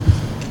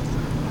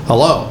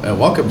Hello, and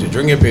welcome to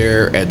Drinking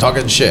Beer and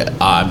Talking Shit.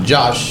 I'm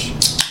Josh.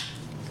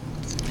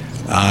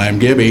 I'm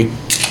Gibby.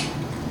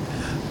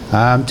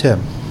 I'm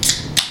Tim.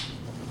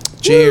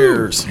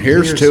 Cheers.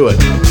 Here's to it.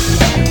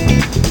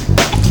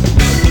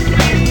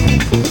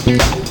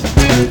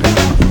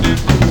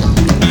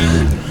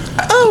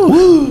 Oh,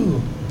 woo.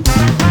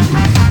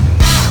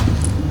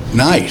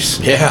 Nice.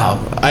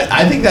 Yeah,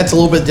 I think that's a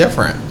little bit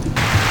different.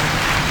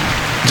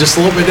 Just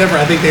a little bit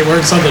different. I think they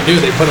learned something new.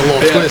 They put a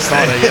little twist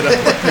on it, you know.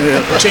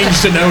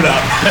 Changed the note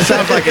up. That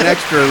sounds like an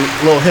extra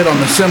little hit on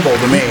the cymbal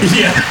to me.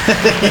 Yeah.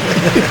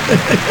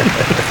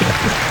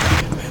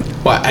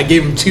 Well, I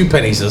gave them 2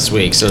 pennies this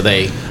week, so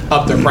they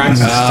upped their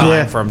practice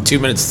time from 2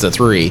 minutes to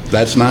 3.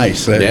 That's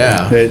nice.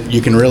 Yeah.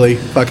 You can really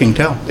fucking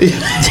tell. I mean,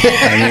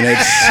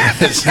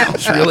 it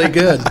sounds really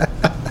good.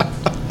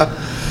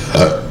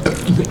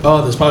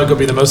 Oh, this is probably going to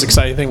be the most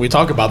exciting thing we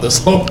talk about this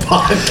whole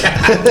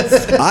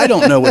podcast. I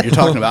don't know what you're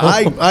talking about.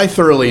 I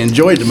thoroughly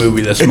enjoyed the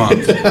movie this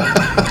month.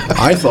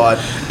 I thought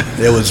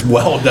it was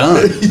well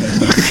done.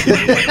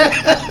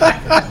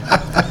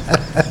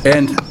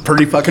 And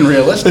pretty fucking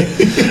realistic.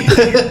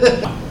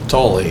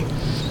 Totally.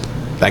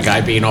 That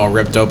guy being all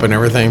ripped open and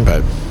everything,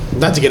 but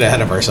not to get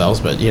ahead of ourselves,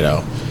 but, you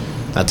know,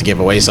 not to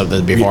give away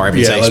something before I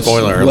even say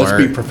spoiler alert. Let's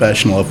be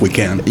professional if we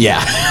can.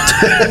 Yeah.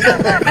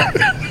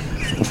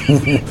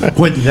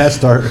 When did that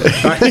start?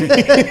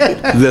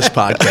 This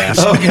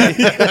podcast. Okay.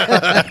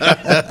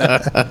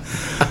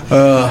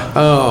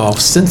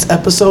 Since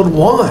episode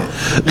 1,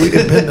 we've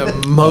been the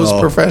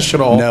most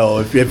professional. No,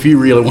 if you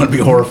really want to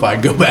be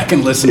horrified, go back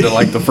and listen to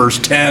like the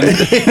first 10.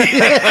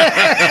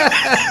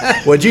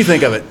 What'd you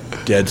think of it?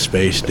 Dead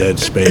space, dead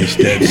space,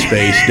 dead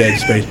space, dead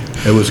space.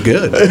 It was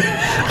good.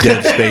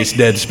 Dead space,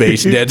 dead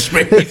space, dead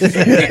space.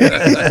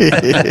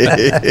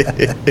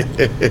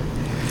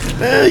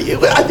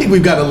 I think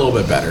we've got a little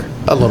bit better.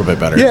 A little bit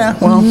better. Yeah,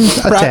 well,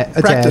 tad.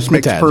 practice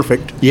makes A tad.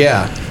 perfect.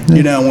 Yeah.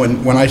 You know,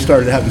 when I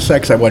started having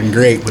sex, I wasn't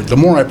great, but the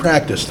more I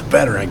practiced, the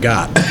better I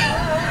got.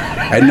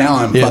 And now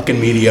I'm fucking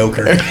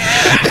mediocre.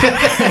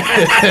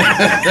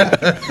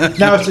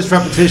 Now it's just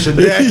repetition.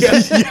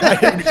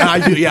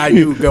 I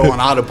do go on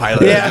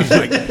autopilot. Yeah.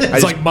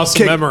 It's like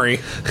muscle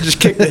memory. Just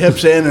kick the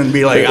hips in and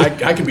be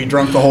like, I could be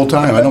drunk the whole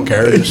time. I don't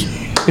care.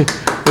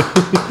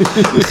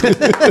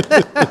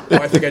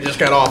 I think I just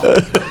got off.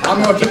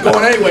 I'm going to keep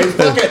going anyways.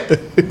 Fuck it.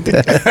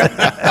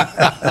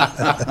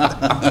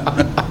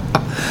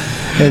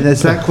 And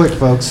it's that quick,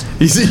 folks.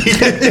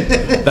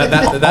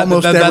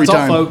 Almost every that's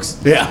time. all, folks.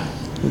 Yeah.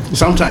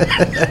 Sometimes.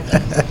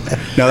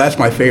 No, that's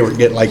my favorite.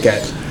 Get like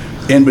that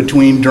in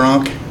between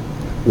drunk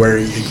where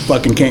you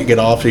fucking can't get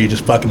off, so you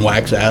just fucking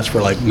wax ass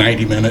for like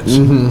 90 minutes.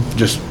 Mm-hmm.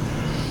 Just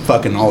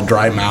fucking all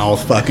dry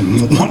mouth,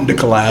 fucking wanting to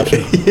collapse.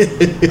 You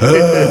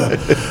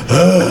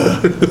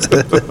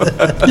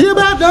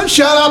about done?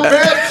 Shut up,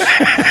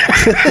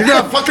 bitch! You're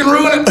gonna fucking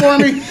ruin it for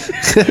me.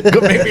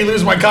 Gonna make me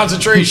lose my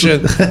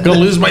concentration. Gonna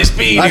lose my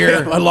speed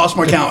here. I lost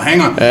my count.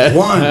 Hang on.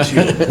 1,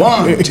 2,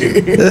 1,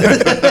 2.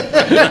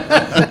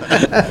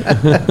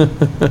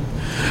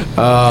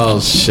 Oh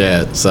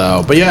shit.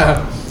 So, but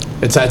yeah,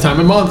 it's that time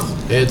of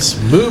month. It's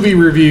movie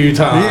review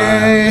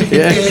time.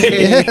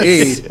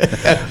 Yay.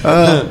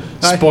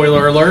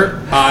 Spoiler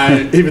alert.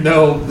 Even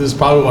though this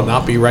probably will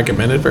not be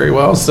recommended very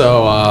well,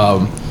 so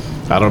I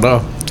don't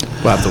know.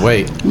 We'll have to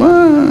wait.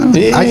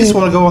 I just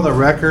want to go on the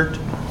record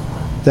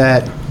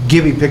that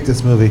Gibby picked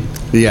this movie.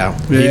 Yeah,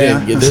 he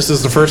did. This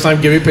is the first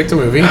time Gibby picked a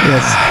movie.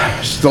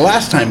 Yes. It's the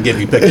last time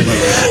Gibby picked a movie.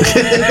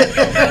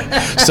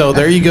 So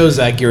there you go,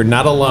 Zach. You're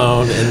not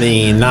alone in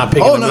the not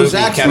picking a movie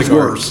Zach's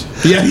category. was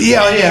worse.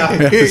 Yeah.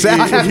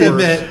 I have to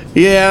admit.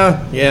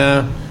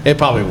 Yeah. It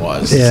probably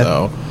was. Yeah.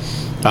 So,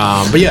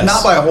 but yes.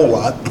 Not by a whole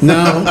lot.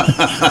 No.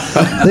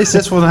 At least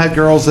this one had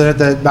girls in it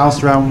that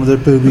bounced around with their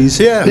boobies.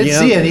 Yeah. Didn't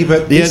see any,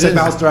 but at least they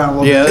bounced around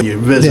a little bit. You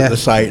visit the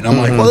site, and I'm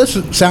like, well, this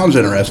sounds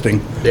interesting.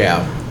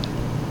 Yeah.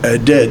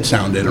 It did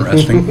sound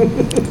interesting.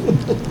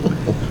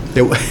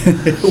 It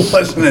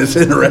wasn't as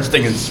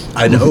interesting as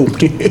I'd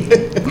hoped.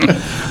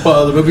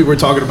 Well, the movie we're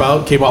talking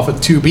about came off of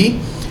Tubi,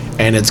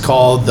 and it's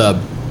called The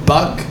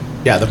Bucks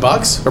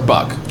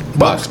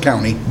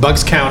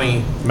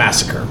County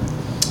Massacre.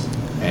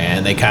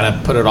 And they kind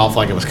of put it off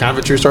like it was kind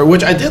of a true story,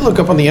 which I did look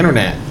up on the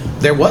internet.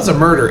 There was a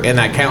murder in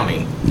that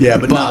county. Yeah,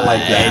 but not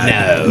like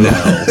that. No.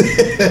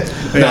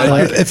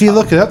 If you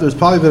look it up, there's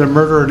probably been a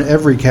murder in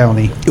every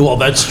county. Well,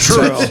 that's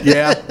true.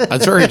 Yeah.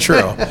 That's very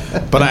true.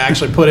 But I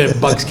actually put in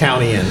Bucks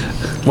County, and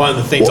one of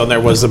the things on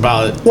there was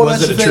about,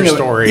 was it a true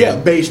story? Yeah,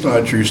 based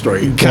on a true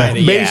story.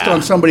 Kinda, based yeah.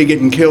 on somebody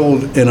getting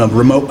killed in a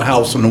remote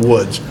house in the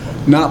woods.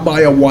 Not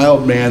by a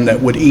wild man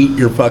that would eat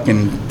your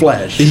fucking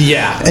flesh.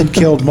 Yeah. And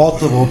killed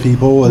multiple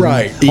people. And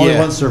Right. Only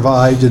one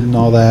survived and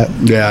all that.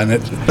 Yeah,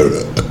 and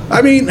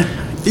I mean,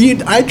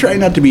 I try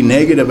not to be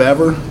negative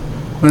ever.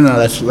 Well, no,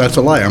 that's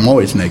a lie. I'm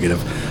always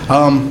negative.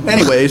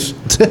 Anyways,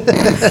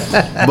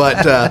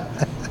 but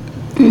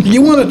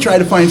you want to try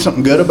to find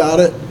something good about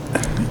it.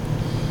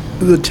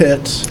 The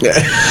tits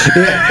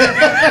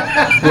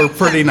were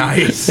pretty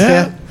nice.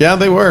 Yeah,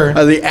 they were.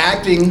 The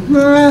acting,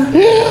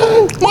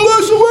 Melissa,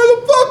 where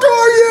the fuck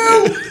are you?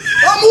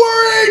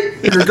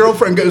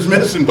 girlfriend goes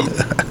missing. Where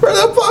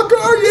the fuck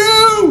are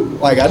you?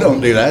 Like, I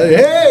don't do that.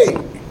 Hey!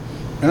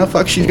 Oh,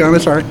 fuck, she's gone.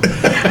 It's all right.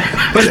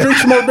 Let's drink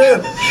some more beer.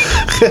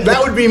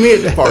 That would be me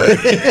at the party.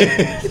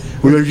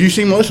 Well, have you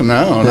seen Melissa?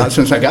 No, not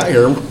since I got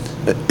here.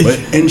 But,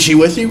 isn't she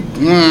with you?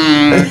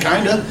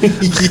 Kind of.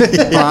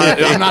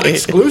 I'm not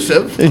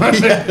exclusive. A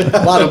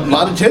lot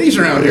of titties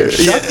around here.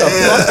 Shut the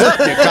fuck up,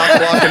 you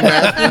cock-blocking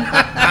bastard.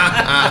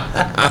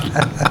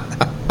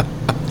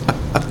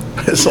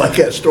 It's like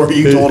that story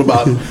you told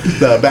about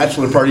the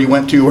bachelor party you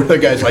went to where the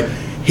guy's like,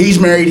 he's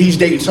married, he's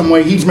dating some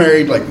way, he's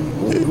married. Like,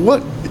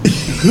 what?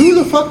 Who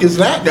the fuck is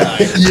that guy?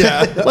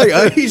 Yeah.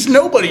 Like, he's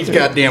nobody's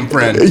goddamn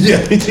friend.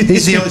 Yeah.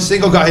 He's the only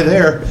single guy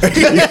there.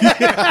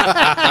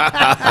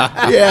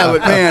 Yeah,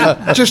 but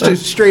man, just a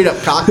straight up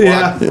cock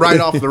block right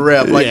off the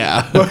rip. Like,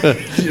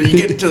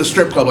 you get to the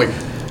strip club, like,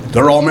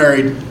 they're all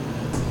married.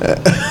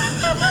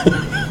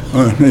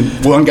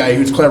 And one guy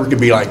who's clever could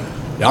be like,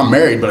 I'm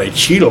married, but I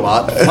cheat a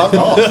lot. Fuck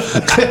off.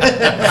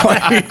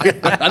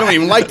 I don't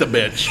even like the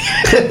bitch.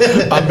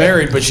 I'm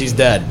married, but she's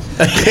dead.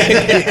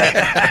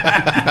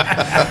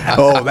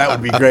 Oh, that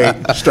would be great.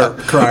 Start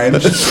crying.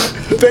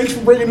 Thanks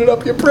for bringing it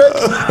up, you prick.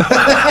 Then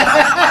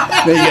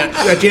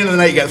at the end of the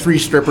night, you got 3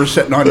 strippers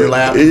sitting on your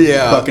lap,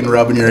 fucking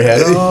rubbing your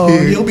head. Oh,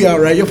 you'll be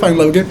all right. You'll find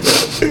love again.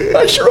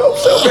 I sure hope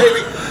so,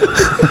 baby.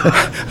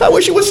 I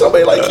wish it was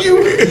somebody like you.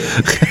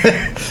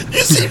 You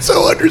seem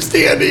so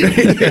understanding.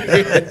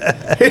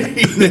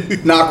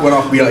 Knock one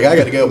off and be like, I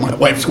gotta go. My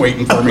wife's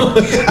waiting for me.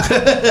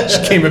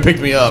 She came and picked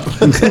me up.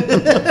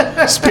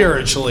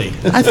 Spiritually.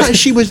 I thought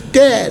she was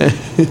dead.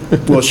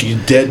 Well, she's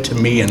dead to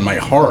me in my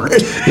heart.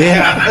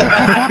 Yeah.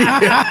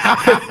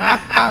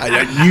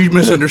 You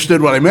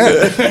misunderstood what I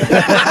meant.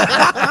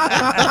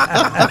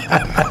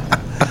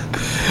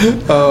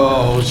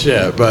 Oh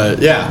shit! But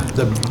yeah,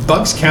 the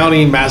Bucks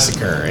County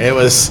Massacre. It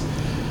was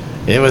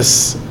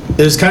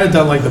kind of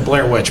done like the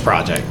Blair Witch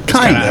Project.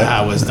 Kind of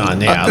how it was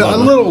done. Yeah, a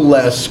little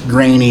less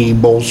grainy,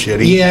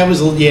 bullshitty. Yeah, it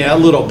was. Yeah, a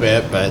little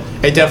bit, but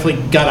it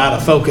definitely got out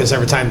of focus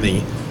every time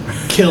the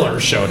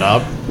killer showed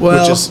up.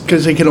 Well,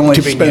 because they can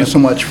only spend so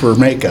much for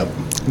makeup.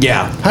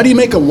 Yeah. How do you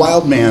make a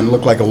wild man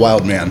look like a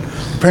wild man?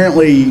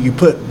 Apparently, you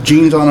put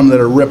jeans on him that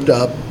are ripped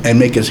up and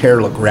make his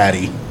hair look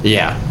ratty.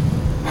 Yeah.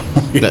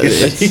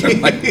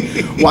 Like,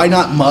 why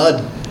not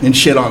mud and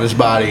shit on his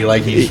body?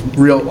 Like he's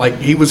real. Like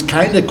he was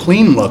kind of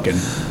clean looking.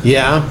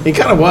 Yeah, he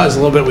kind of was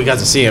a little bit. We got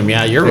to see him.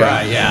 Yeah, you're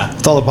right. Yeah.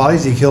 With all the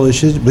bodies he killed, he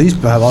should at least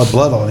have a lot of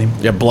blood on him.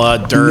 Yeah,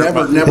 blood,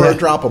 dirt. Never a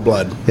drop of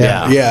blood.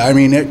 Yeah. I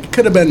mean, it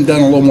could have been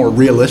done a little more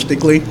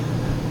realistically.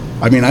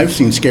 I mean, I've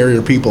seen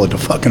scarier people at the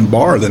fucking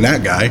bar than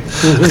that guy.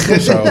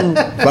 So,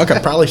 fuck, I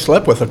probably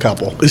slept with a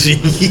couple. Than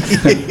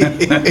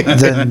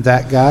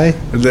that guy?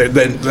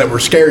 That were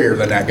scarier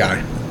than that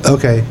guy.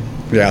 Okay.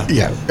 Yeah.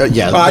 Yeah.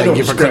 Well, Thank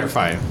you for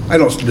clarifying. I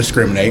don't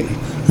discriminate.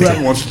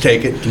 Whoever wants to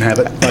take it can have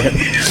it. Fuck it.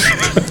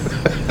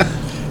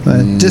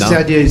 Just the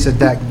idea you said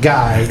that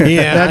guy.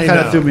 Yeah, that kind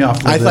of threw me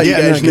off. I thought you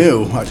guys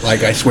knew.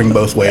 Like, I swing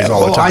both ways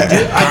all the time.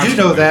 I do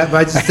know that, but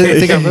I just didn't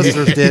think our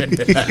listeners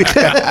did.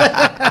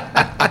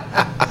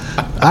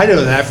 I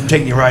know that from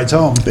taking your rides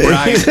home.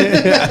 Right.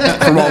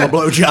 From all the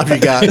blowjobs you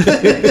got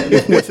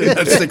within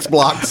the 6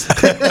 blocks.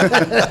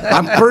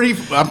 I'm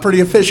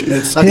pretty efficient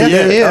at sucking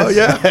dick. Oh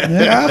yeah.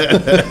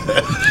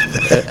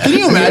 Can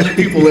you imagine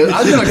people?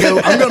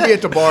 I'm gonna be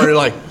at the bar and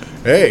like,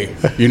 hey,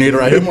 you need a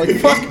ride home? I'm like,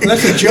 fuck,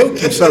 that's a joke,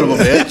 you son of a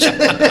bitch.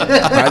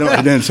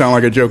 It didn't sound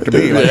like a joke to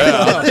me. Like,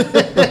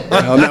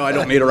 hell no, I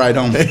don't need a ride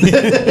home.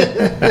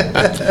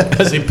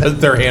 Because they put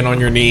their hand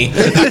on your knee.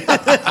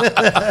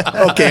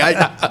 Okay,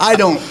 I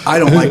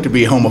don't like to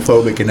be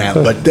homophobic in that,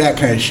 but that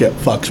kind of shit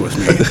fucks with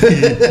me.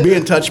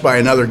 Being touched by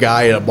another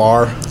guy at a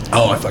bar,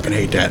 I fucking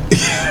hate that.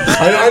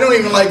 I don't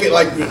even like it.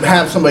 Like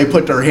have somebody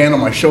put their hand on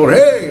my shoulder.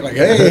 Hey,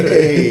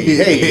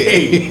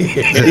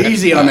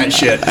 easy on that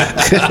shit.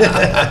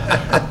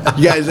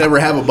 You guys ever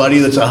have a buddy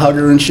that's a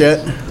hugger and shit?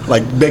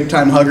 Like big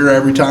time hugger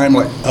every time?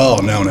 Like, oh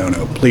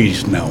no,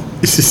 please no.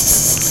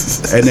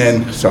 And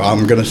then, so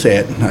I'm gonna say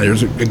it.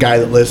 There's a guy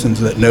that listens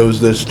that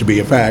knows this to be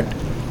a fact,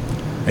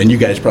 and you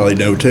guys probably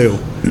know too.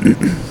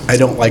 I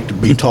don't like to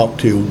be talked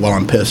to while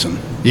I'm pissing.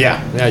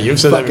 Yeah, you've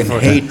said that before.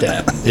 Fucking hate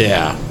that.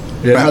 Yeah.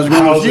 How's it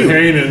going with you?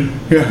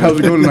 Yeah, how's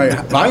it going tonight?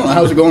 I don't know.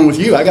 How's it going with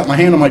you? I got my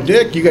hand on my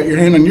dick. You got your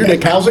hand on your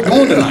dick. How's it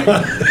going tonight?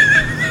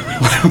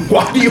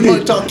 Why do you want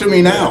to talk to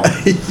me now?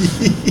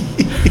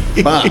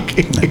 Fuck.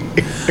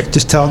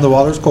 Just tell them the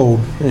water's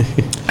cold.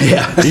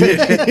 Yeah.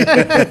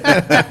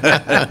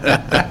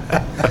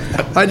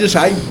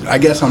 I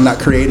guess I'm not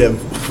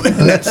creative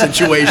in that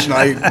situation.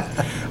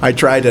 I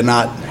try to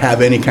not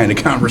have any kind of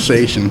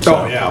conversation. So.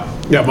 Oh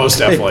yeah, most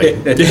definitely.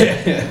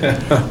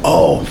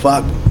 Oh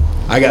fuck.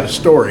 I got a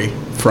story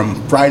from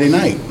Friday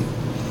night.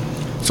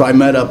 So I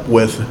met up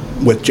with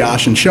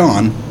Josh and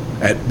Sean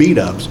at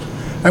B-Dubs.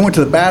 I went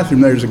to the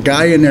bathroom. There's a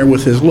guy in there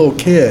with his little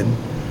kid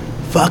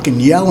fucking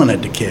yelling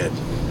at the kid.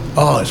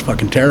 Oh, it's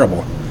fucking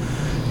terrible.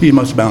 He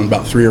must have been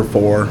about 3 or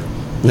 4.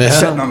 Yeah.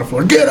 Sitting on the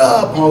floor. Get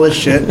up! All this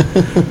shit.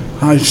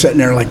 I was sitting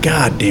there like,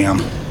 God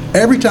damn.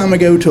 Every time I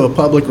go to a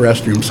public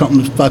restroom,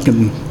 something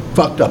fucking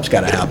fucked up's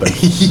got to happen.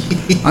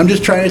 I'm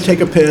just trying to take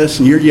a piss,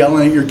 and you're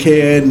yelling at your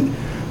kid.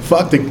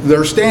 Fuck,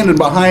 they're standing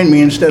behind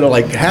me instead of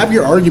like, have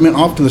your argument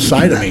off to the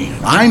side of me.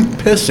 I'm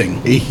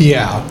pissing.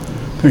 Yeah.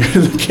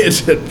 The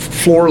kid's at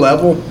floor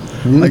level,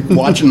 like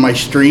watching my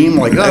stream,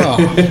 like, oh,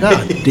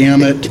 god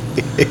damn it.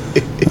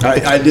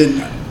 I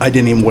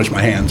didn't even wash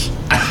my hands.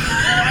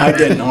 I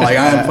didn't. I'm like,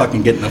 I'm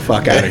fucking getting the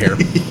fuck out of here.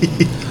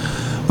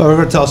 Well, we're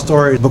going to tell a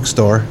story at the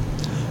bookstore,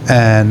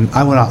 and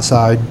I went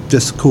outside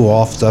just to cool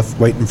off stuff,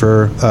 waiting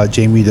for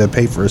Jamie to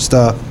pay for his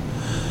stuff.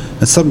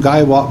 And some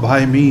guy walked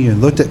behind me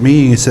and looked at me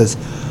and he says,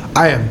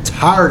 I am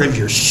tired of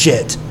your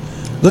shit.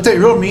 Looked at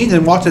me real mean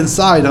and walked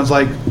inside. And I was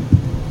like,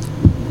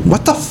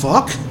 what the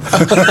fuck?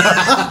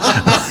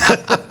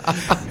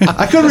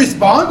 I couldn't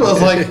respond, but I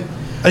was like,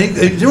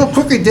 he real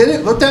quickly did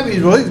it, looked at me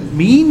really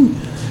mean,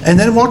 and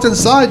then walked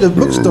inside the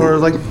bookstore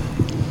like,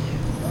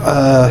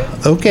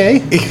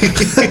 okay.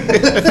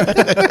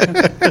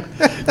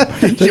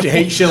 You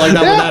hate shit like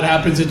that when that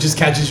happens. It just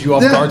catches you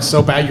off guard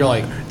so bad. You're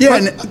like, Yeah,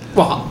 and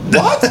what?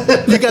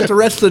 you got the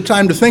rest of the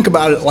time to think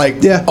about it,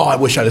 like, Yeah. oh, I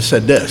wish I'd have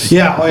said this.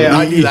 Yeah, oh yeah.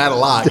 I do that a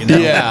lot, you know?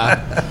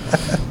 Yeah.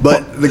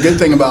 But the good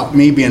thing about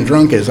me being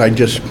drunk is I would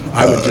just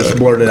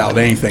blurt it out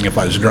anything if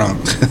I was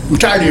drunk. I'm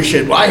tired of your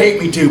shit. Well, I hate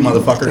me too,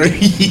 motherfucker.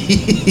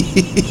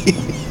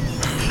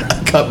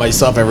 I cut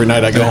myself every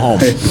night I go home.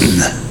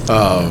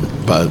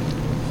 But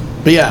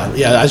yeah,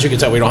 as you can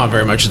tell, we don't have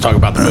very much to talk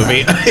about the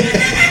movie.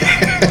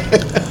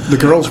 The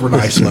girls were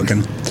nice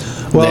looking.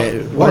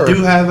 Well, I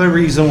do have a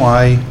reason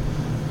why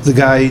the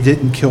guy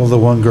didn't kill the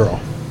one girl.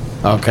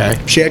 Okay.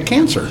 She had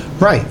cancer.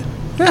 Right.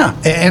 Yeah.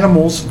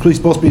 Animals, he's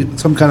supposed to be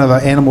some kind of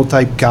an animal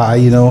type guy,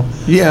 you know.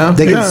 Yeah.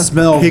 They can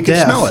smell He can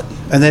death, smell it.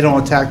 and they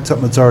don't attack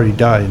something that's already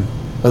died.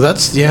 Well,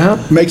 that's,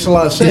 yeah. Makes a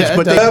lot of sense, Yeah,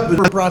 but it they does.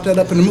 never brought that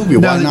up in the movie.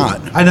 Why No,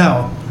 not? I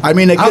know. I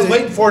mean, I was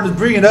waiting for it to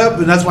bring it up,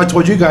 and that's why I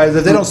told you guys.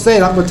 If they don't say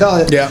it, I'm going to tell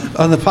it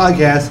on the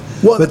podcast.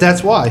 Well, but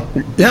that's why.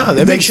 Yeah,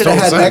 They should have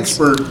had an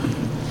expert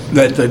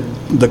that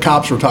the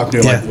cops were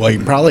talking to, like, Yeah. well, he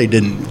probably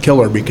didn't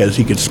kill her because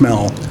he could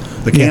smell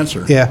the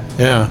cancer. Yeah.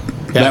 Yeah.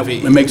 That,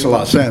 it makes a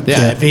lot of sense.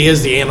 Yeah, if he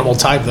is the animal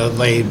type that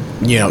they,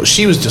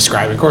 she was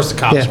describing. Of course, the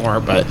cops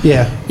weren't, but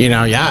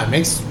it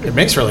makes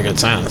really good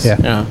sense.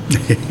 Yeah.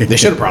 They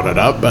should have brought it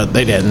up, but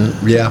they didn't.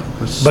 Yeah.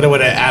 But it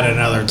would have added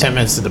another 10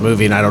 minutes to the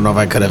movie, and I don't know if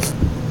I could have.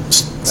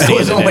 It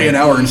was only an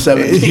hour and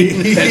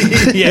 17.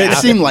 Yeah. It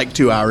seemed like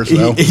 2 hours,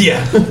 though.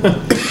 Yeah,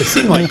 it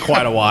seemed like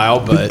quite a while,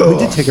 but We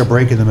did take a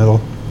break in the middle.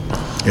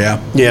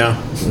 Yeah.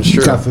 yeah, it's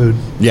true. Got food.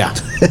 Yeah,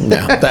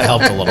 that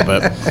helped a little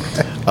bit.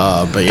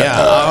 But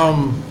yeah,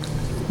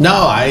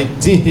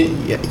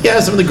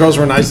 some of the girls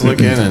were nice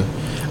looking, and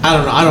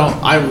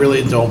I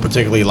really don't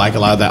particularly like a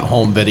lot of that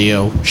home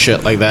video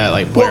shit like that,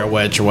 like Blair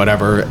Witch or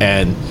whatever.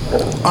 And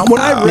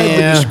When I read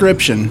the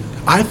description,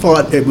 I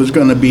thought it was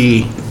going to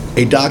be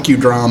a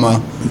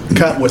docudrama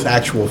cut with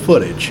actual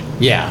footage.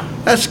 yeah,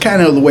 That's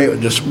kind of the way it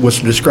just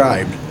was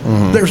described.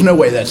 Mm-hmm. There's no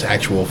way that's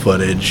actual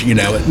footage.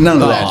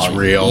 None of that's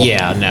real.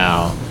 Yeah,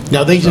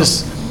 no, they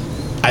just.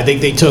 I think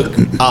they took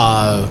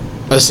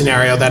a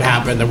scenario that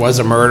happened. There was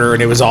a murder,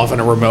 and it was off in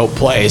a remote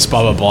place.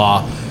 Blah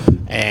blah blah,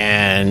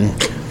 and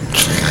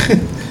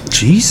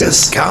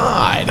Jesus.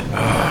 God.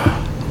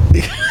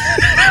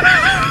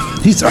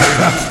 He's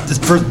his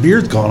first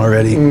beard's gone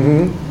already.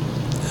 Mm-hmm.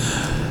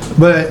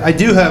 But I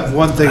do have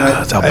one thing.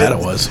 That's how bad it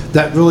was.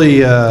 That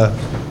really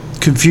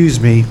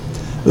confused me.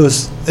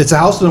 It's a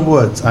house in the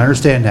woods. I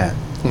understand that.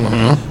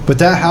 Mm-hmm. But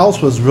that house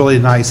was really a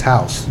nice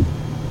house.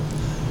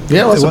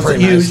 Yeah, It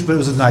wasn't huge, but it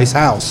was a nice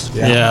house.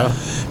 Yeah.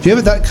 If you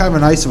have that kind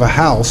of nice of a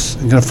house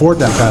and can afford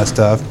that kind of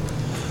stuff,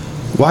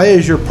 why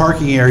is your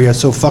parking area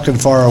so fucking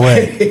far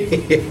away?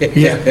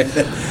 Yeah.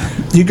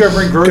 You gotta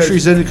bring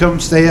groceries in to come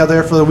stay out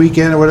there for the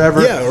weekend or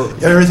whatever. Yeah.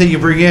 Everything you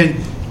bring in,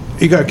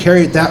 you gotta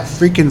carry it that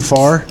freaking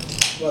far.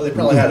 Well, they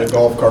probably had a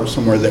golf cart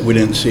somewhere that we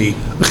didn't see.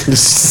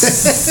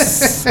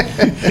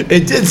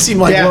 It did seem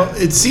like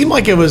it seemed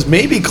like it was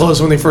maybe close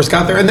when they first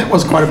got there, and that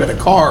was quite a bit of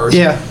cars.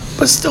 Yeah.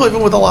 But still,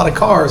 even with a lot of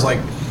cars, like,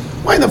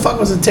 why the fuck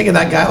was it taking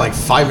that guy like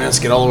 5 minutes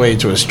to get all the way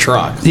to his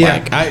truck? Yeah.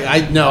 Like,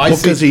 I know. I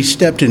Because he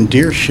stepped in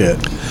deer shit.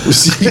 And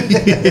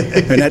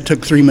that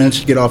took 3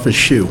 minutes to get off his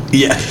shoe.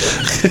 Yeah.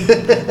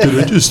 Did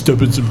I just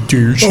step in some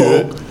deer shit?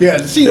 Oh, yeah,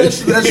 see,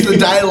 that's the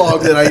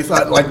dialogue that I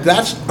thought, like,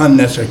 that's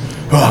unnecessary.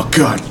 Oh,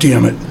 God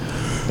damn it.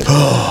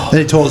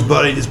 Then he told his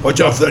buddy, just watch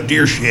out for that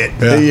deer shit.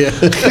 Yeah.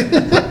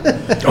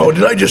 Oh,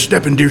 did I just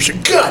step in deer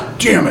shit? God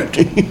damn it.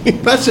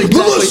 That's exactly.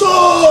 Melissa!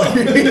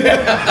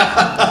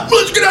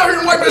 Let's get out here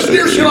and wipe this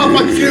deer shit off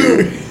my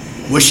shoe.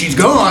 Well, she's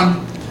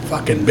gone.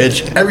 Fucking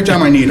bitch. Every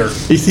time I need her.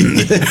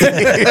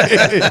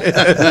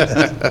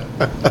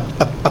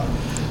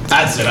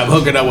 That's it. I'm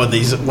hooking up with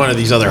one of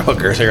these other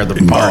hookers here at the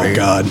party. Oh,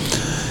 God.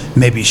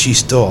 Maybe she's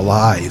still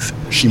alive.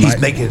 She He's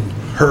might- making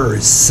her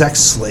his sex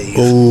slave.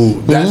 Oh,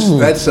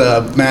 that's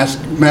a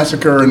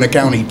massacre in the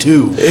county,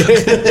 too.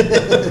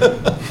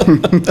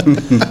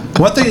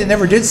 One thing they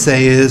never did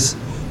say is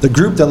the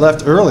group that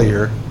left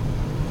earlier,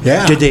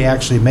 Yeah. did they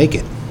actually make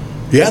it?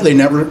 Yeah, they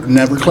never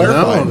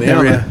clarified.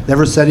 No, yeah.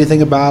 Never said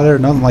anything about it or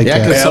nothing like Yeah,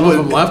 because that. some of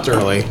them left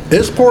early.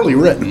 It's poorly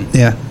written.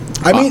 Yeah.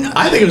 I mean,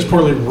 I think it was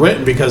poorly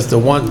written because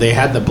they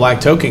had the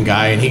black token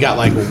guy and he got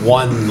like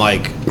one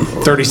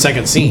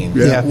 30-second scene.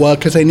 Yeah. Well,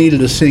 because they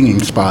needed a singing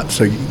spot,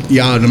 so you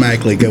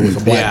automatically go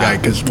with a black Yeah. guy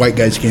because white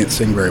guys can't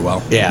sing very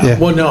well. Yeah. Yeah.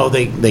 Well, no,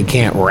 they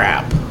can't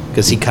rap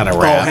because he kind of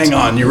Oh, raps. hang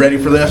on. You ready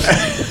for this?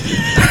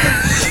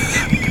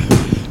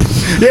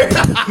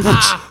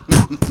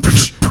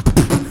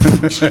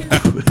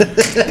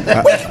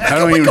 I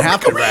don't even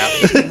have to rap.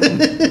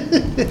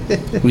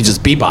 We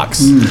just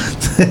beatbox.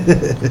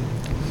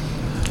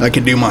 I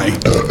could do my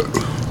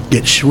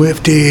get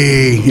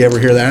swifty. You ever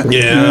hear that?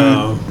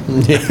 Yeah.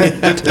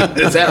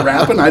 Is that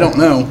rapping? I don't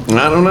know.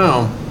 I don't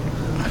know.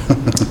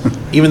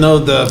 Even though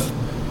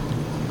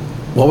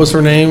what was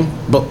her name?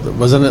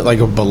 Wasn't it like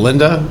a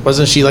Belinda?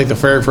 Wasn't she like the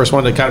very first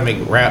one to kind of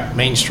make rap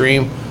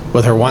mainstream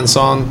with her one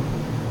song?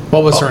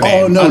 What was her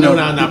name? Oh, no.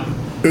 No.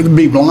 It would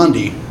be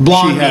Blondie.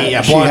 Blondie,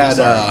 She Blondie, had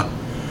sorry.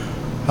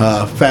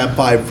 Fab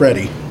Five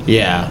Freddy.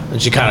 Yeah, and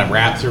she kind of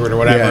rapped through it or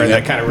whatever, and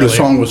that kind of really. The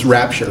song was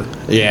Rapture.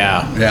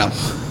 Yeah, Yeah.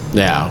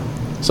 yeah.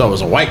 So it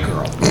was a white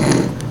girl.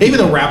 Even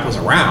though rap was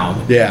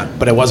around. Yeah.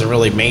 But it wasn't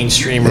really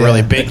mainstream or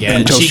really big yet.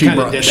 Until she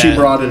kinda did that.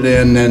 brought it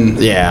in, and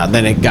Yeah,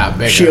 then it got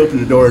bigger. she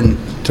opened the door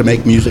to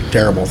make music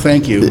terrible.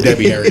 Thank you,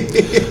 Debbie Harry.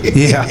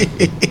 Yeah.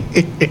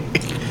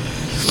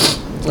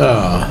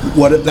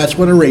 That's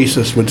what a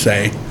racist would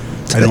say.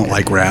 I don't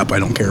like rap. I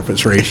don't care if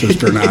it's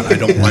racist or not. I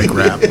don't like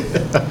rap.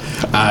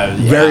 Yeah.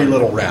 Very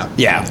little rap.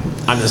 Yeah,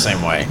 I'm the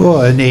same way.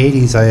 Well, in the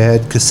 80s, I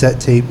had cassette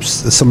tapes.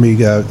 Somebody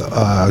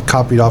got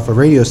copied off of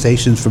radio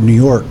stations from New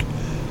York.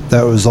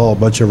 That was all a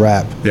bunch of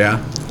rap. Yeah.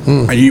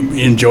 And you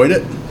enjoyed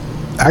it?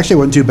 Actually, it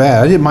wasn't too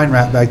bad. I didn't mind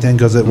rap back then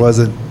because it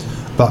wasn't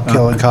about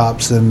killing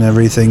cops and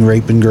everything,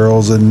 raping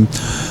girls and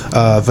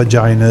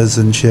vaginas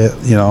and shit,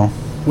 you know.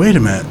 Wait a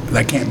minute.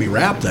 That can't be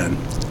rap then.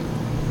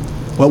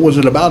 What was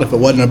it about if it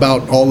wasn't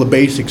about all the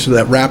basics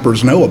that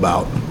rappers know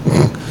about?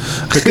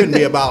 It couldn't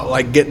be about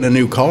like getting a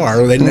new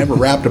car. They never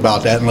rapped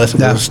about that unless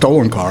it was a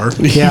stolen car.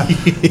 Yeah.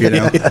 You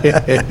know.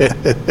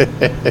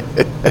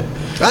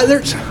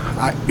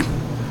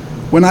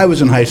 When I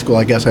was in high school,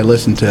 I guess I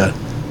listened to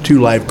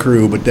Two Live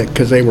Crew, but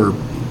because they were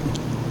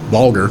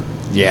vulgar.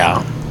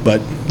 Yeah.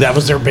 But That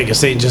was their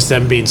biggest thing, just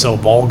them being so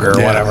vulgar or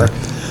Yeah. whatever.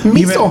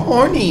 Me so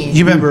horny.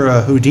 You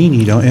remember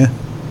Houdini, don't you?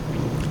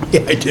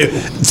 yeah, I do.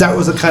 That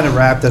was the kind of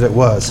rap that it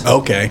was.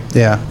 Okay.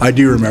 Yeah. I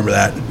do remember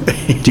that.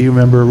 Do you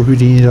remember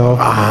Houdini at all?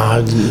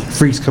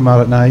 Freaks come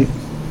out at night.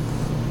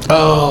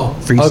 Oh.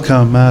 Freaks okay.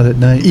 come out at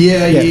night.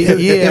 Yeah.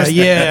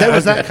 That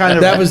was that kind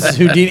of. That was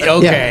Houdini.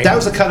 Okay. Yeah, that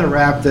was the kind of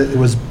rap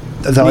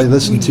that I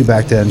listened to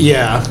back then.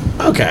 Yeah.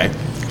 Okay.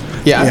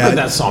 Yeah, I've Yeah. heard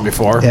that song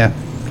before. Yeah.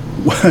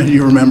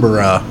 You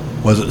remember,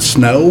 was it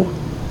Snow?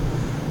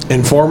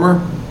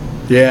 Informer?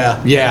 Yeah.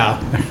 Yeah.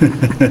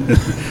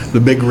 The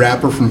big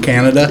rapper from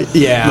Canada?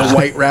 Yeah. The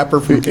white rapper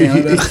from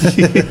Canada?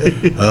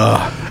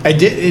 I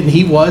did, and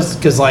he was,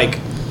 because, like,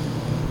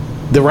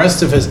 the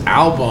rest of his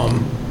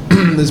album,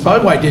 that's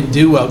probably why I didn't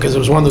do well, because it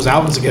was one of those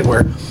albums again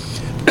where,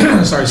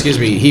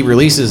 he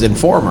releases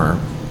Informer.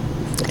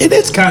 And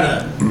it's kind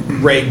of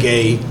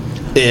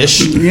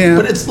reggae-ish, Yeah.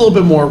 but it's a little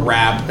bit more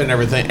rap and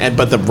everything.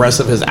 But the rest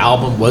of his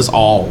album was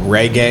all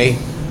reggae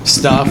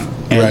stuff.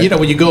 And, Right. you know,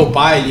 when you go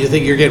by it, you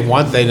think you're getting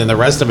one thing, and the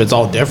rest of it's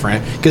all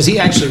different. Because he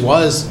actually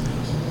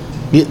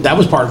that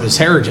was part of his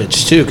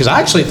heritage, too. Because I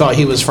actually thought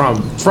he was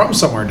from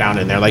somewhere down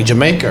in there, like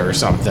Jamaica or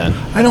something.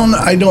 I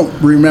don't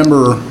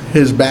remember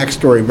his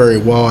backstory very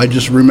well. I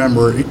just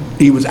remember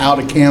he was out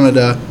of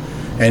Canada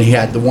and he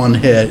had the one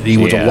hit. He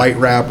was Yeah. a white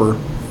rapper.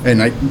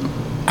 And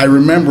I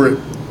remember it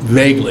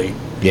vaguely.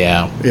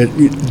 Yeah. It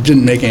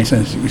didn't make any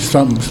sense.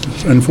 Some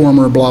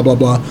Informer, blah, blah,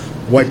 blah.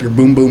 Wipe your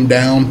boom boom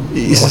down.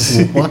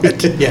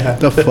 What? Yeah.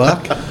 The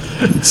fuck?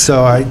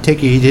 So I take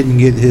it he didn't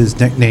get his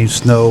nickname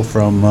Snow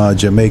from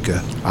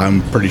Jamaica.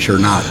 I'm pretty sure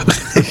not.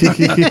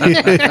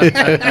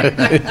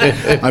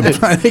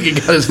 I think he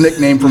got his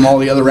nickname from all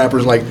the other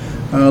rappers like,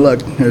 oh, look,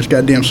 there's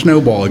goddamn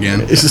Snowball again.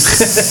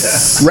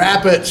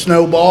 Rap it,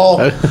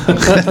 Snowball.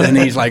 And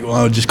he's like,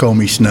 well, just call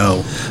me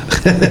Snow.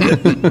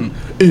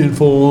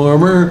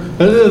 Informer.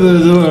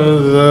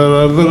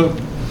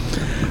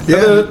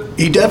 Yeah,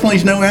 he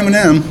definitely's no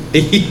Eminem.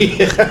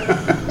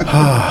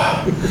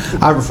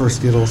 I prefer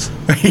Skittles.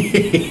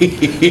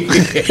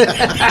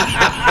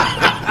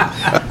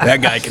 That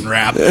guy can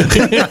rap.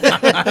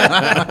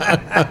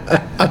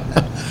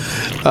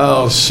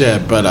 Oh,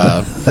 shit. But,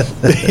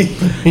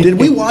 Did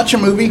we watch a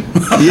movie?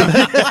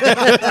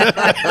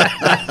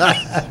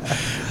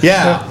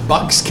 yeah,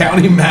 Bucks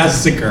County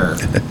Massacre.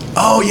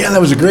 Oh, yeah,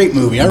 that was a great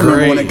movie. I remember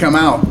when Great. it came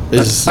out.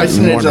 It's I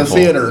seen it at the wonderful.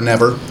 theater,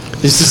 never.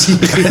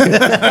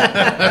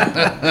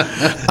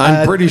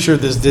 I'm pretty sure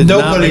this did not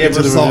Nobody make it to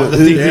ever the saw movie.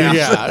 the TV.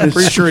 Yeah, I'm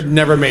pretty sure it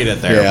never made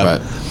it there, Yeah.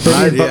 but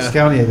Maybe in Bucks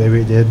County,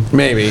 maybe it did.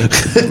 maybe.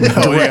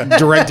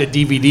 Direct to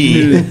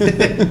DVD.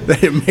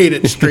 They made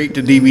it straight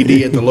to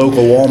DVD at the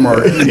local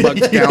Walmart in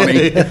Bucks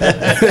County.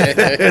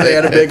 They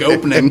had a big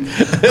opening.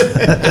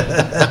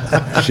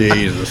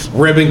 Jesus.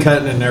 Ribbon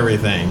cutting and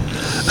everything.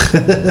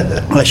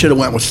 I should have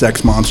went with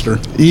Sex Monster.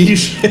 You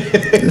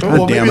should.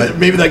 Well, damn maybe, it.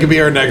 maybe that could be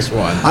our next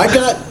one. I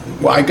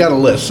got a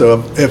list,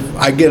 so if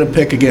I get a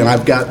pick again,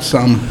 I've got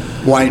some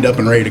lined up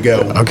and ready to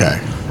go. Okay.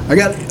 I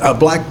got a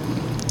black,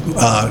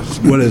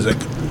 what is it?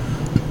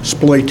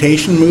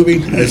 Exploitation movie?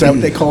 Is that what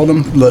they called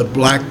them? The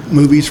black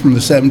movies from the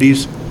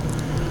 70s?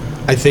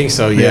 I think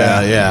so,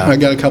 yeah. I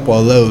got a couple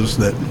of those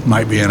that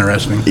might be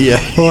interesting. Yeah.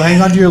 Well,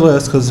 hang on to your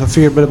list because I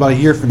figure about a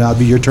year from now it'll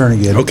be your turn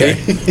again. Okay.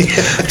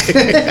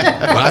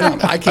 Well,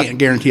 I can't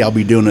guarantee I'll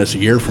be doing this a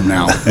year from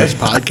now, this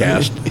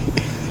podcast.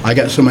 I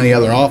got so many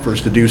other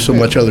offers to do so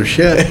much other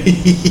shit.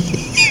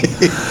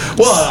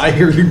 Well, I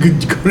hear you're going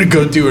to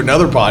go do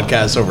another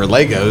podcast over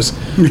Legos.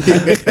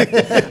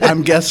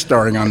 I'm guest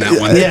starring on that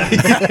one. Yeah.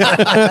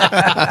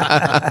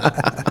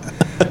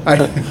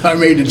 I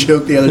made a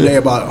joke the other day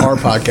about our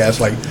podcast,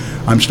 like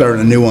I'm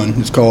starting a new one.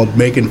 It's called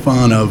Making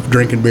Fun of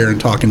Drinking Beer and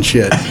Talking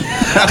Shit.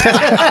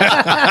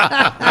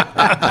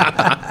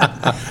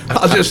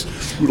 I'll just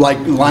like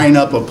line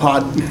up a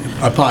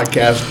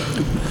podcast,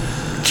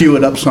 cue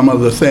it up some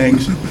of the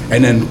things,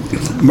 and then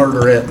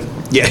murder it.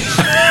 Yeah.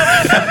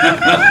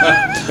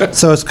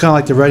 So it's kind of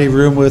like the Ready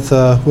Room with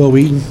Will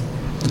Wheaton.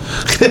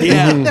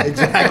 Yeah,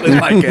 exactly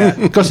like that.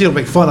 Of course, you don't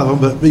make fun of him,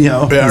 but you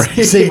know, Yeah,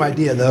 right. same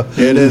idea though.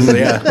 It is,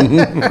 yeah.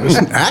 It's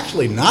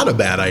actually not a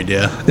bad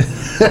idea.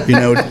 You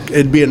know,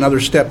 it'd be another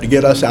step to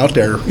get us out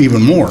there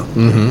even more.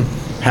 Mm-hmm.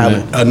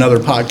 Have another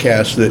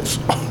podcast that's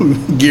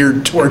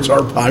geared towards our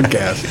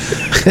podcast.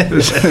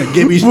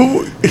 Gibby's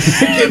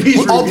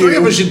All three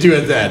of Review. us should do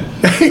it then.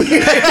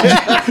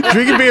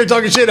 Drinking beer,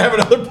 talking shit, have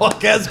another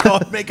podcast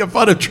called Making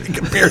Fun of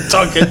Drinking Beer,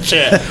 Talking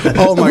Shit.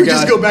 Oh, my we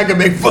just God. go back and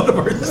make fun of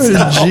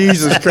ourselves.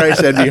 Jesus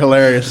Christ, that'd be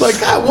hilarious. Like,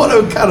 God, what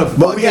a kind of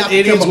But we fucking have to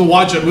idiots come will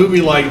watch a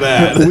movie like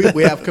that.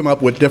 we have come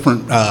up with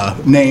different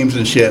names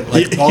and shit,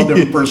 like all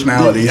different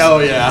personalities. Oh,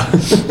 yeah.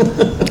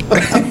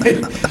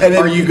 And then,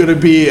 Are you going to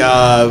be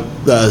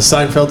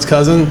Seinfeld's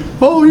cousin?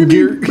 Oh, you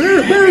mean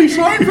Barry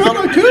Seinfeld?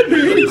 I could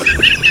be.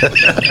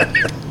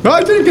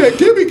 I think that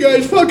Gibby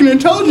guy's fucking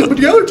intelligent, but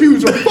the other two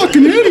are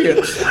fucking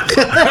idiots.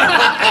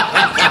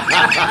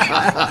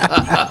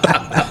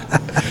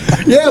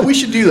 Yeah, we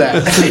should do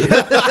that.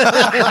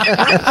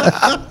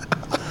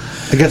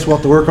 I guess we'll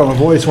have to work on the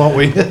voice, won't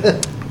we?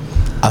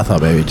 I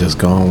thought maybe just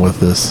going with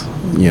this,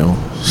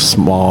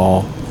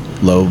 small,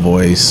 low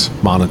voice,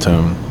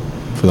 monotone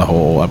for the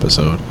whole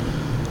episode.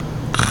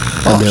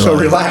 I'm so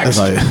relaxed.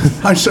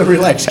 I'm so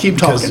relaxed. Keep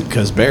talking.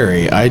 Because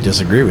Barry, I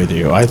disagree with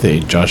you. I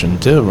think Josh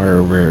and Tim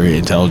are very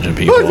intelligent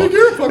people. I think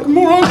you're a fucking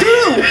moron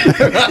too.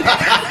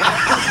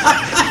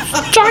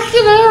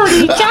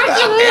 Jocularity.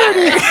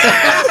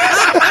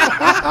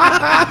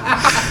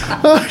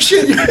 Oh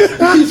shit!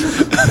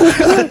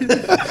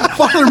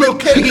 Father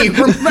Mulcahy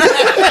from Matt.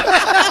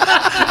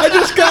 I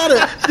just got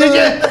it. Did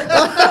you?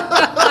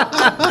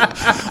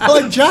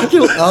 Like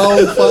jocular.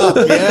 Oh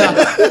fuck yeah!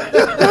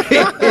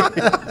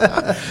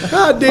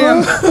 God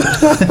damn.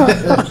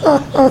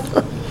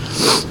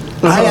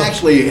 I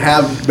actually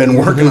have been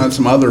working on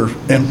some other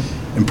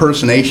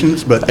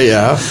impersonations, but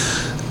Yeah.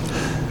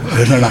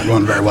 they're not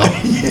going very well.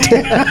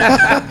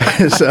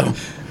 So.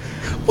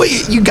 Well,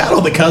 you got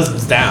all the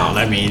cousins down.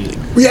 I mean,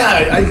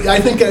 Yeah, I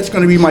think that's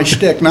going to be my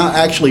shtick, not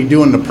actually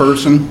doing the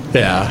person.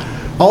 yeah.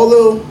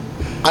 Although,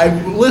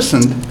 I've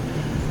listened,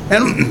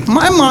 and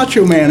my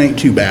Macho Man ain't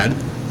too bad.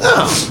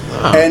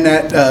 Oh. And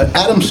that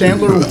Adam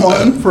Sandler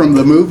one from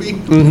the movie,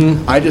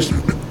 I just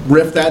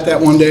riffed at that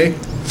one day.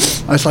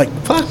 I was like,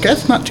 fuck,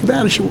 that's not too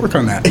bad. I should work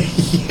on that.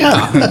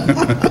 Yeah.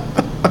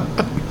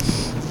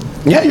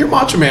 Yeah, your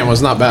Macho Man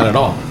was not bad at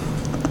all.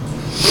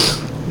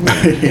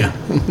 Yeah.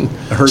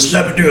 It hurts.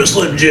 Step into a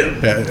Slim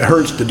Jim. Yeah, it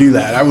hurts to do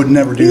that. I would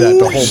never do that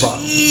the whole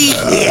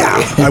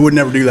podcast. I would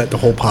never do that the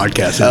whole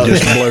podcast. It'd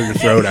just blow your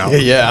throat out.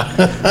 Yeah.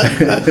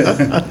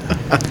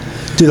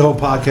 Do the whole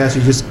podcast.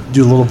 You just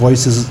do little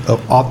voices,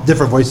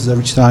 different voices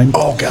every time.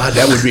 Oh God,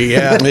 that would be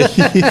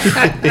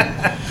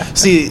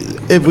See,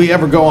 if we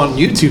ever go on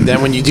YouTube,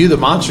 then when you do the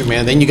Macho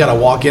Man, then you got to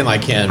walk in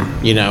like him,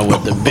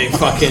 with the big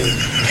fucking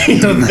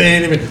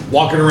thing, and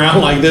walking around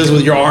like this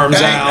with your arms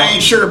out. I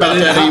ain't sure about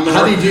And that then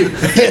how anymore. he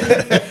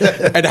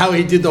do, and how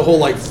he did the whole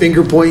like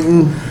finger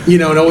pointing,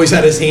 and always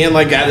had his hand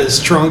like at his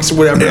trunks or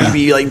whatever. Yeah. He'd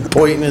be like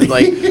pointing and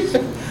like,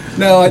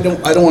 No, I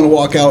don't want to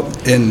walk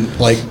out in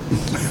like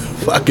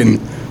fucking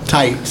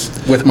tights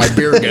with my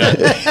beer gun.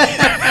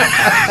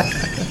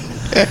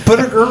 Put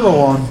a girdle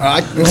on.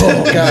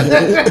 Oh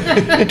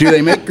God! Do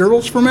they make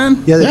girdles for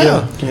men? Yeah, they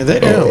yeah, they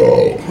do.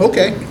 Oh,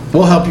 okay.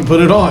 We'll help you put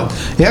it on. do.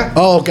 Yeah.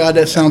 Oh God,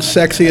 that sounds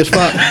sexy as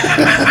fuck.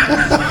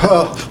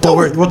 Don't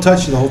worry. We'll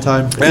touch you the whole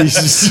time.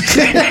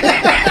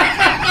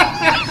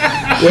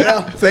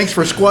 Well, thanks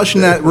for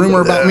squashing that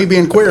rumor about me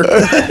being queer.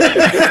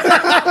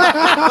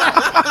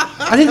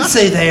 I didn't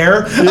say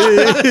there.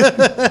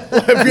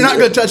 If you're not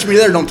going to touch me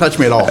there, don't touch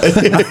me at all. The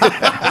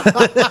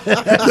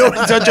only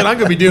touching I'm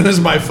gonna be doing is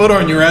my foot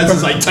on your ass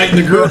as I tighten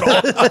the girdle.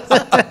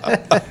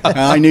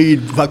 I knew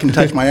you'd fucking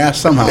touch my ass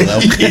somehow, though.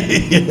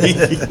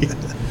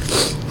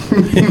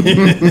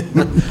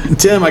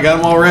 Tim, I got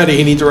him all ready.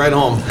 He needs to ride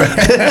home.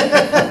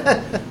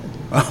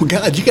 Oh,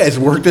 God, you guys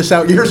worked this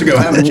out years ago,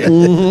 haven't you?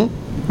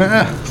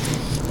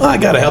 Mm-hmm. Well, I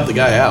gotta help the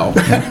guy out.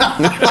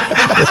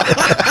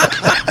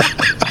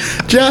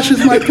 Josh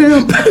is my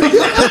pimp.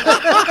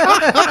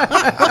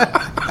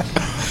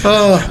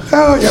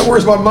 Oh yeah,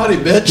 where's my money,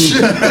 bitch?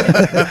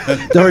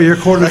 There are your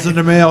quarters in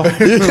the mail.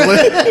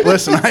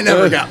 Listen, I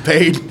never got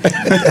paid.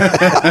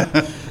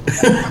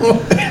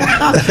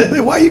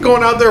 Why are you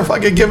going out there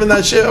fucking giving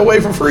that shit away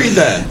for free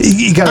then?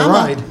 You got a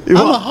ride. I'm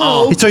a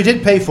hoe. So he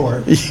did pay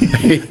for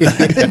it.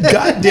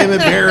 God damn it,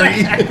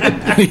 Barry.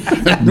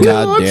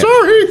 I'm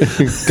sorry.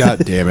 God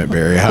damn it,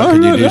 Barry. How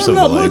could you do I'm something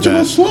not like much of a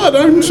that? slut.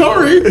 I'm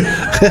sorry.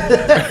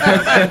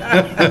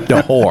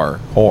 The whore.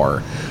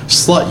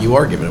 Slut, you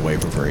are giving it away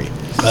for free.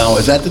 Oh,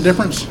 is that the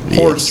difference?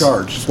 Whores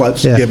charge.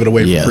 Sluts Yeah. give it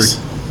away for Yes.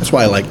 free. That's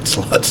why I like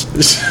sluts.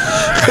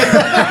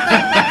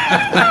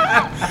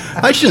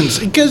 I shouldn't,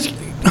 because,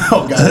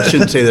 oh God, I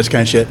shouldn't say this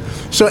kind of shit.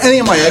 So any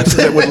of my exes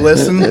that would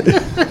listen,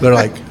 they're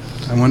like,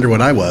 I wonder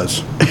what I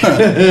was.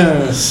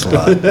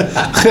 Slut.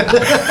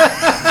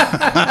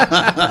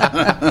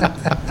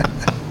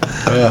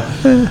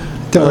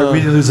 Don't worry, we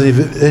didn't lose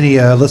any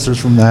listeners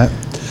from that.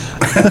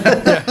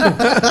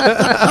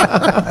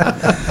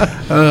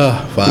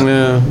 Fuck.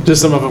 Yeah,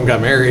 just some of them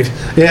got married.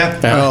 Yeah.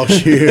 Oh,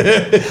 shit.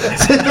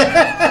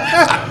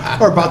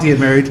 Or about to get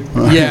married.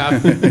 Yeah.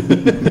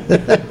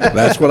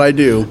 That's what I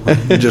do.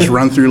 Just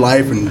run through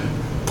life and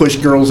push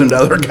girls into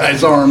other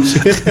guys' arms.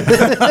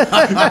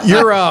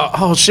 You're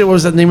oh shit, what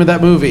was the name of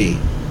that movie?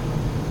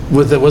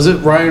 Was it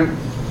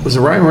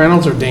Ryan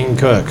Reynolds or Dane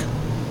Cook?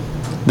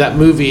 That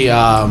movie,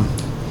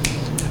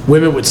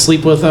 women would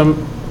sleep with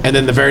them, and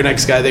then the very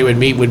next guy they would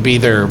meet would be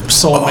their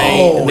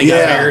soulmate, and they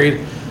got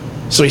married.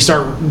 So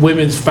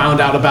women found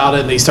out about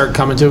it, and they start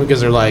coming to him because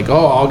they're like, oh,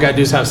 all I gotta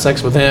do is have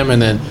sex with him,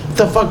 and then what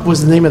the fuck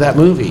was the name of that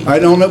movie? I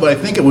don't know, but I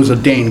think it was a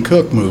Dane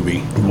Cook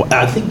movie.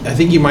 I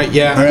think you might,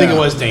 I think it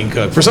was Dane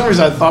Cook. For some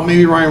reason, I thought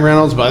maybe Ryan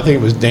Reynolds, but I think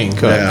it was Dane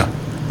Cook. Yeah.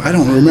 I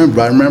don't remember,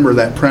 but I remember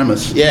that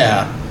premise.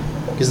 Yeah,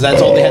 because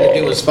that's all they had to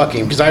do was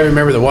fucking. Because I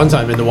remember the one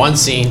time in the one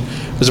scene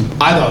I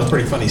thought it was a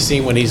pretty funny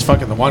scene when he's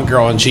fucking the one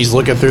girl and she's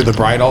looking through the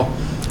bridal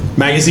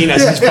magazine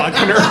as he's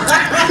fucking her.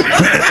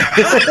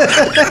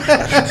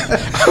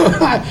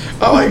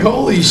 I'm like,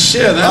 holy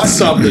shit, that's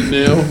something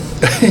new.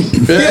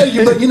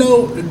 Yeah, but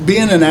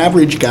being an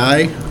average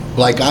guy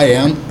like I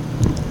am,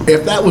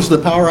 if that was the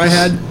power I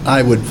had,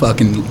 I would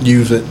fucking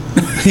use it.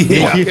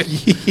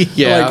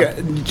 Yeah.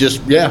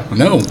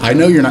 No, I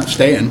know you're not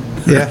staying.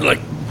 Yeah. Like,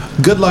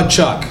 Good luck,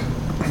 Chuck.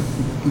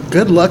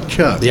 good luck,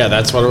 Chuck. Yeah,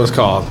 that's what it was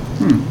called.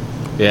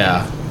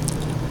 Yeah.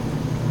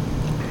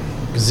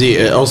 'Cause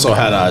it also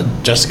had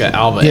Jessica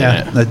Alba in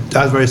Yeah. it.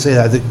 I was ready to say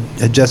that. I think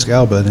Jessica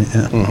Alba in it.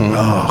 Yeah.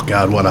 Oh,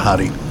 God, what a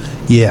hottie.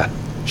 Yeah.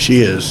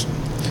 She is.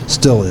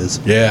 Still is.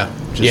 Yeah.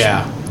 Just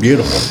Yeah.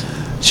 Beautiful.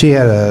 She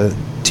had a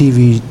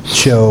TV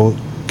show,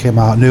 came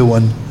out, new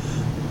one.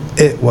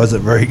 It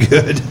wasn't very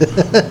good.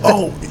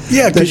 Oh,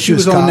 yeah, That because she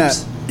was on cops.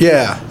 that.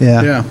 Yeah.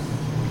 Yeah. Yeah.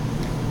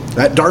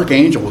 That Dark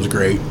Angel was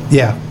great.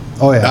 Yeah.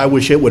 Oh, yeah. I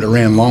wish it would have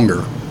ran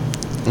longer.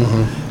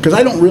 Because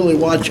I don't really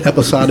watch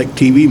episodic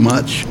TV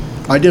much.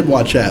 I did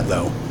watch that,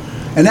 though.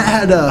 And that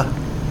had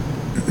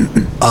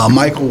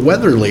Michael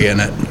Weatherly in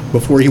it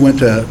before he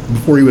was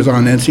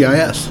on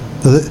NCIS.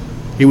 Was it?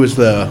 He was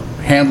the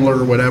handler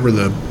or whatever,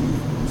 I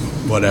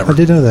whatever.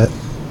 didn't know that.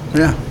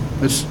 Yeah.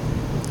 It's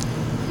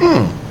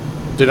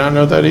Did not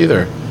know that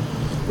either.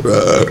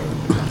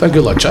 That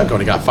Good Luck Chuck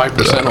only got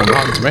 5% on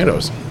Rotten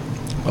Tomatoes.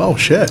 oh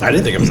shit. I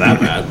didn't think it was that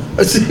bad.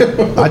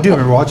 I do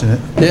remember watching it.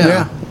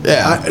 Yeah.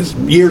 It's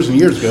years and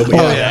years ago, but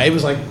Oh yeah, it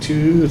was like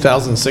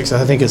 2006,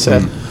 I think it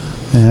said.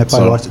 Yeah, I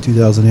probably watched it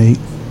 2008.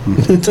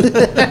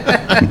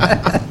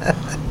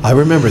 I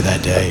remember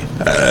that day.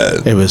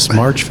 It was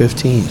March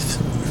 15th.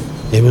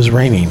 It was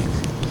raining.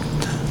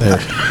 There.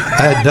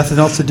 I had nothing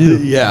else to do.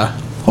 Yeah.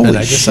 Holy and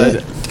I just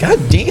shit. said, God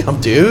damn,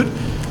 dude.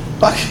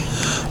 Fuck.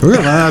 We're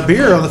going to run out of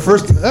beer on the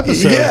first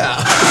episode. Yeah.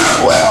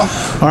 Well,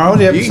 Our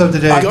only episode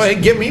today. go ahead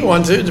and give me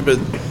one too, but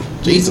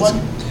Jesus.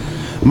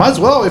 Might as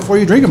well before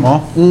you drink them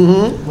all.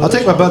 Mm-hmm. I'll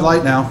take my Bud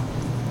Light now.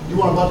 You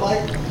want a Bud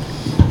Light?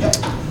 Yep.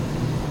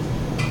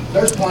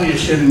 There's plenty of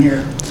shit in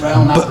here.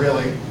 Well, not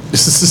really.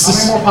 How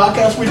many more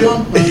podcasts we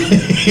doing?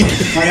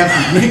 Might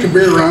have to make a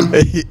beer run.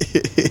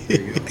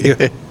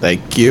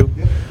 Thank you.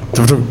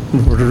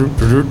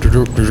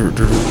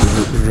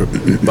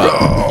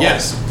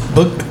 Yes,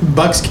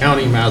 Bucks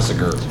County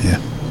Massacre. Yeah.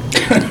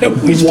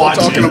 We still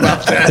talking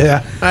about that.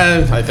 Yeah.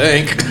 I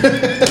think.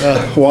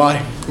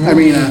 Why? I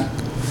mean,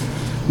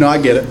 no, I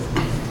get it.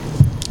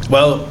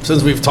 Well,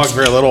 since we've talked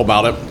very little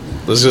about it,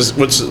 let's just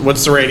what's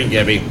the rating,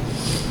 Gibby?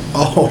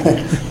 Oh,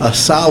 a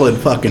solid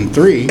fucking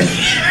 3.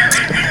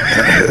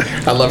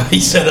 I love how you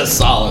said a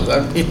solid. I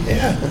mean,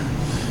 yeah.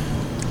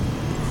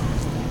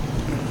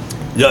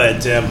 Go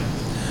ahead, Tim.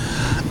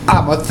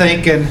 I'm a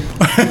thinking.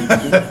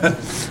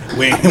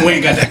 We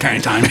ain't got that kind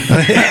of time.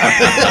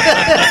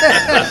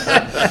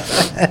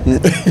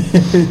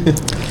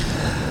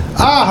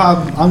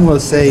 I'm going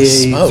to say a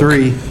Smoke.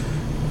 3.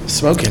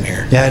 Smoke in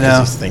here. Yeah, I know.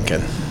 He's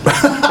thinking.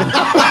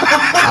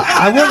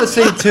 I want to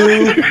say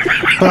 2,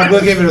 but I'm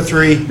going to give it a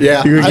 3.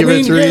 Yeah. You're gonna give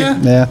it a 3?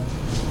 Yeah. Yeah.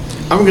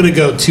 I'm gonna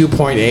go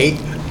 2.8.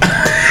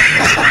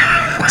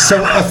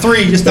 So a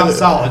 3, just not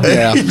solid.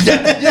 Yeah.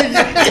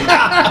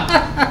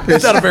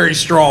 It's not a very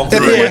strong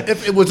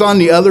If it was on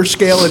the other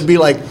scale, it'd be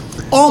like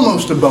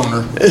almost a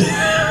boner.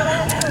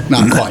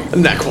 Not quite.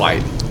 Not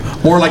quite.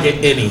 More like an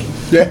innie.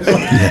 Yeah.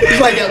 It's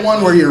like that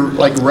one where you're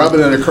like rubbing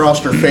it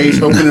across her face,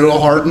 hoping it'll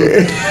harden.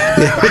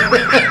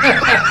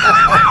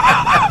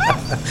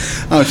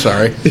 I'm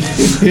sorry.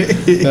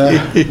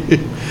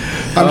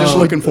 I'm just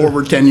looking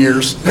forward 10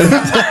 years.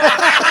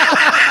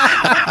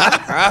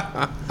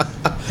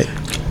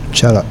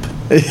 Shut up.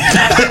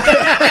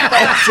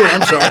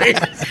 I'm sorry.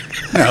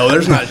 No,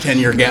 there's not a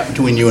 10-year gap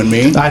between you and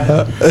me. I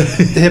know.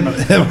 him.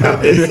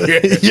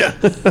 Yeah.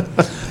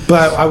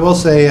 But I will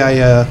say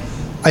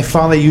I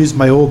finally used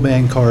my old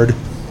man card.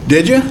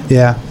 Did you?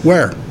 Yeah.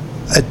 Where?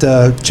 At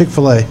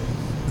Chick-fil-A.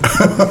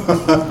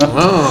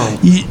 Oh.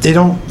 They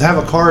don't have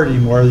a card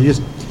anymore. You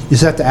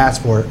just have to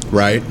ask for it.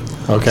 Right.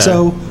 Okay.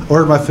 So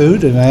ordered my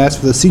food and I asked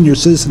for the senior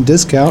citizen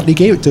discount and he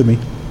gave it to me.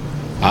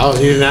 Oh,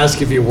 he didn't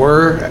ask if you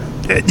were.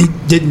 He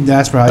didn't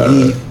ask for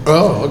ID.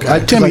 Oh,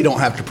 okay. Timmy don't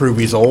have to prove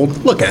he's old.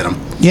 Look at him.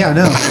 Yeah, I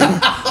know.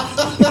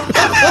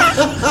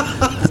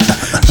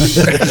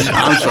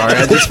 I'm sorry.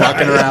 I just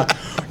fucking around.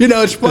 You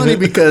know, it's funny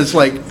because,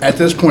 like, at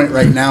this point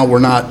right now, we're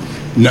not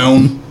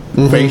known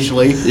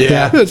facially.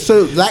 Yeah.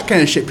 So that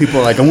kind of shit, people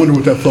are like, I wonder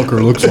what that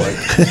fucker looks like.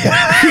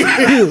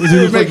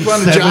 They make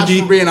fun of Josh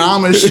for being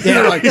Amish.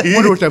 They're like, I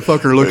wonder what that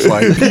fucker looks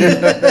like.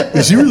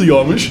 Is he really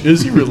Amish?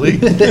 Is he really?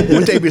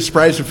 Wouldn't they be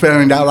surprised if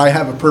found out I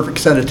have a perfect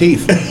set of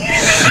teeth?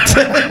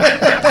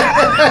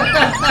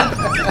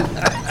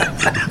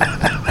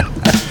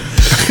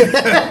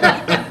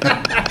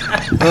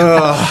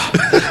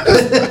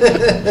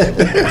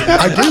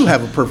 I do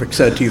have a perfect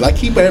set of teeth. I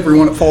keep every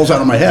one that falls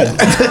out of my head.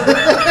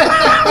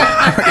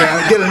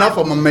 Yeah, I get enough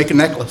of them, I make a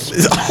necklace.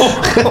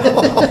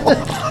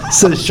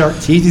 So the shark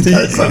teeth. He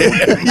does.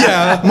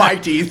 Yeah, my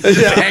teeth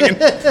hanging.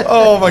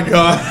 Oh my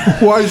god.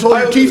 Why is all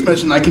your teeth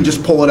missing? I can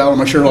just pull it out of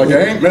my shirt like,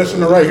 I ain't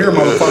missing it right here,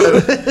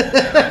 motherfucker.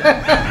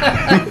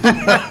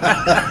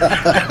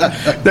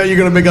 Now you're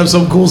gonna make up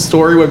some cool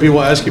story when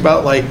people ask you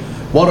about like,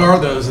 what are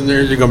those? And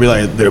you're gonna be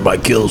like, they're by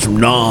kills from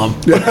Nam.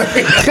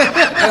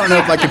 I don't know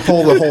if I could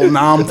pull the whole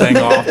nom thing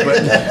off,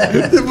 but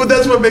But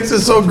that's what makes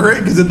it so great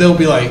because then they'll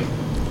be like,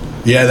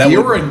 yeah, that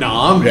you were a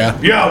Nam? Yeah.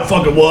 Yeah, I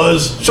fucking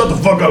was. Shut the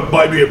fuck up and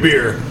buy me a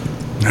beer.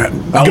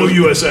 Go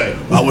USA.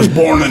 I was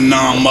born in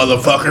Nom,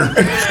 motherfucker.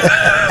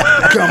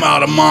 Come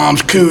out of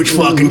mom's cooch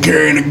fucking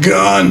carrying a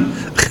gun.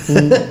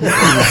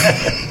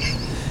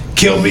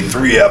 Killed me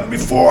 3 of them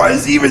before I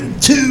was even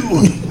 2.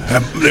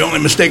 The only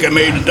mistake I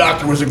made, the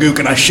doctor was a gook,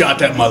 and I shot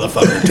that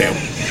motherfucker, Tim.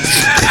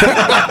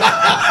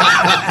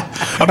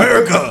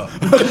 America.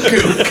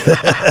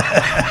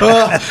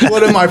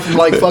 What am I, from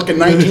like fucking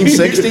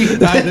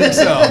 1960? I think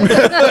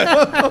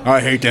so.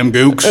 I hate them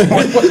gooks.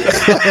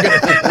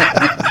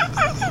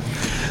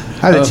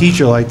 I had a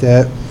teacher like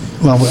that.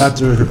 Well,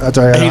 after I had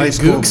high Hated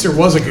school, gooks or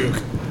was a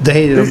gook? they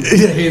hated him.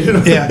 Hated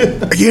him.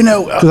 Yeah, You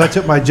know, because I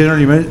took my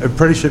general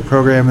apprenticeship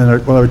program, and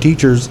one of our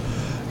teachers,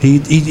 he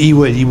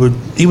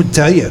would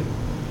tell you,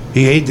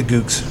 he hated the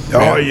gooks.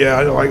 Oh yeah,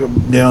 I don't like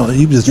them. Yeah,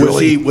 he was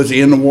just was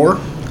he in the war?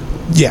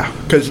 yeah.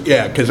 Because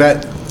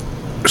that.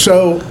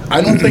 So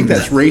I don't think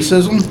that's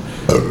racism.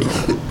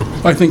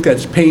 I think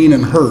that's pain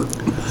and hurt.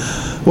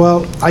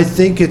 Well, I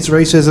think it's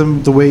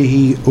racism the way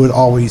he would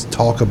always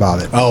talk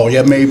about it. Oh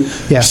yeah, maybe.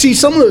 Yeah. See,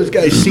 some of those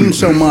guys seem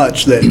so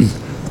much that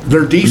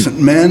they're decent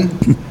men,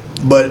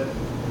 but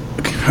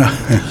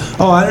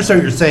Oh, I understand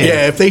what you're saying.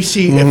 yeah, if they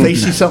see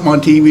something on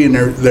TV and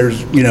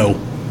there's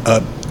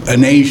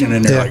an Asian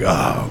and they're Yeah. like,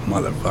 oh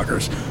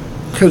motherfuckers,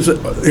 because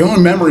the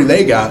only memory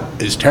they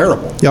got is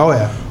terrible. Oh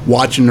yeah.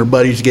 Watching their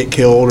buddies get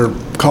killed or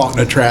caught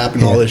in a trap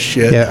and all this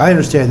shit. Yeah, I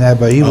understand that,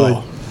 but he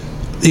Oh.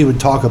 would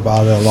talk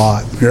about it a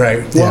lot.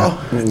 Right. Well,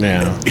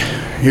 Yeah.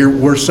 here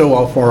we're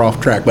so far off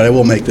track, but I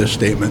will make this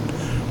statement.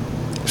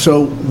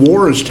 So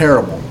war is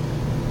terrible.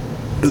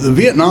 The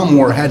Vietnam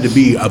War had to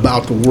be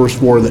about the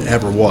worst war that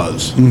ever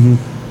was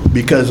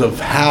because of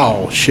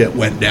how shit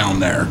went down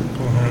there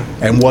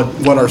and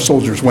what our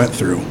soldiers went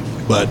through.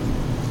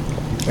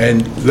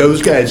 And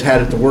those guys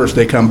had it the worst.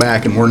 They come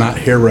back and we're not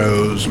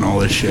heroes and all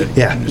this shit.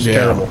 Yeah. It's Yeah.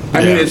 terrible. I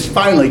mean, Yeah. it's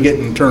finally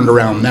getting turned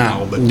around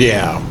now, but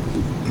Yeah.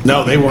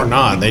 No, they were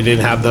not. They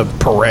didn't have the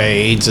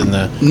parades and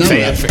the None of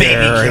that fanfare.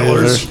 baby and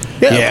killers.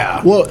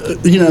 Yeah. Well,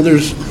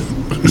 there's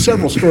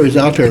several stories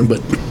out there, but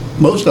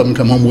most of them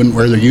come home wouldn't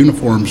wear their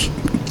uniforms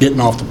getting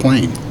off the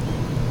plane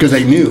because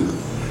they knew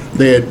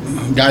they had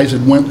guys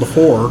had went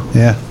before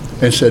Yeah.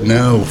 and said,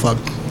 no, fuck,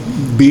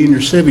 be in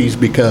your civvies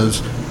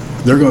because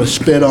they're going to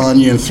spit on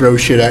you and throw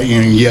shit at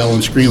you and yell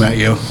and scream at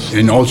you.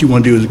 And all you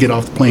want to do is get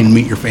off the plane and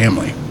meet your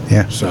family.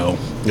 Yeah. So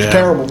Yeah. it's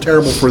terrible,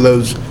 terrible for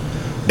those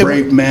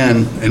brave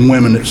men and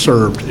women that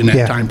served in that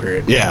Yeah. time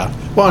period. Yeah.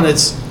 Well, and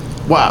it's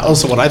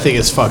also what I think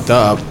is fucked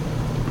up.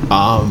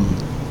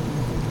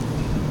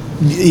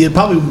 It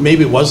probably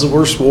maybe it was the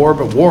worst war,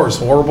 but war is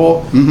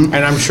horrible, and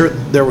I'm sure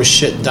there was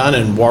shit done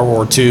in World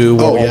War II,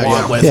 World War yeah,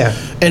 One yeah. with Yeah.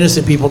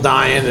 innocent people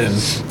dying, and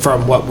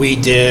from what we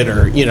did,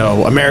 or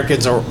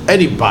Americans or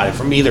anybody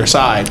from either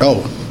side.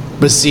 Oh.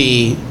 But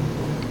see,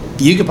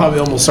 you could probably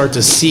almost start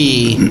to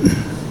see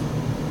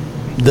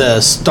the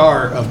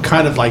start of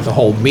kind of like the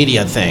whole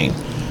media thing,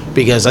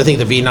 because I think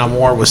the Vietnam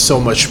War was so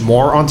much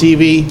more on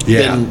TV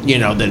Yeah.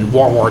 than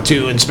World War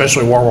II and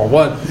especially World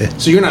War One.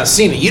 So you're not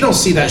seeing it. You don't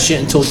see that shit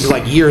until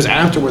like years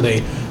after, where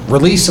they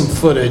release some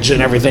footage and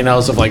everything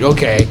else of like,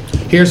 okay,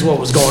 here's what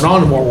was going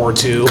on in World War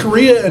II.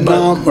 Korea and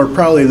Nam are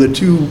probably the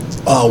two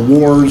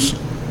wars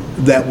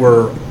that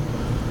were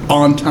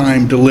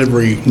on-time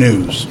delivery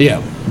news.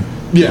 Yeah,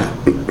 yeah,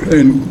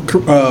 And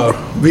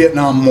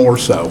Vietnam more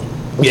so.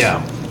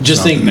 yeah.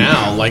 Just think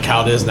now, like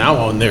how it is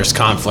now when there's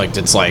conflict.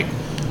 It's like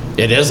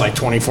it is like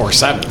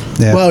 24/7.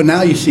 Yeah. Well,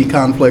 now you see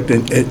conflict,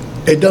 and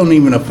it don't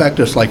even affect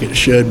us like it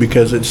should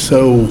because it's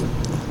so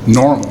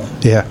normal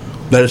Yeah.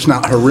 that it's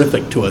not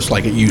horrific to us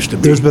like it used to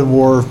be. There's been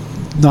war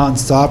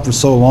nonstop for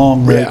so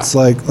long that Yeah. it's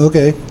like,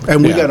 okay.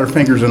 And we Yeah. got our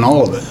fingers in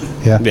all of it,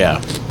 Yeah. Yeah,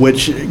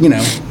 which,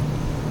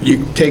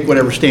 you take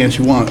whatever stance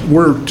you want.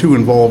 We're too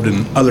involved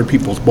in other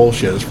people's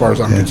bullshit as far as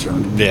I'm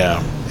concerned.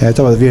 yeah. Yeah, I talk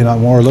about the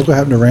Vietnam War. Look what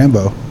happened to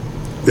Rambo.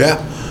 Yeah.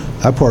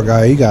 That poor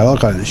guy, he got all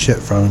kinds of shit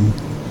from him.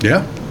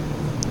 Yeah.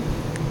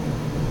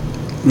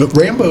 But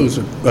Rambo's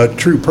a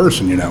true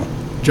person,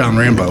 John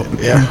Rambo.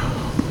 Yeah.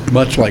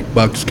 Much like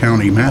Bucks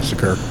County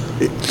Massacre.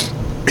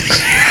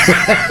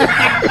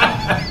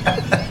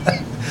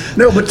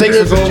 No, but Thanks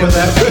for going with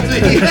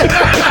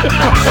that.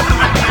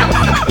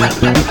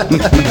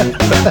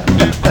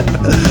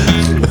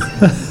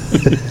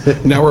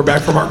 Now we're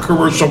back from our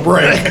commercial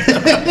break.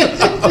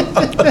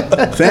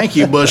 Thank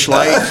you, Bush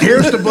Light.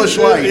 Here's the Bush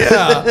Light.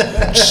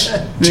 Yeah.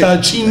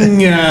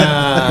 Cha-ching.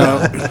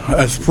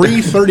 A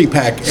free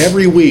 30-pack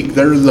every week.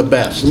 They're the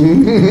best.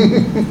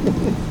 Man.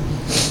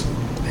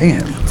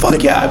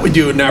 Fuck yeah, I would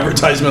do an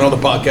advertisement on the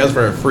podcast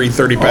for a free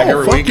 30-pack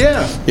every fuck week.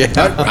 yeah.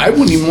 Yeah. I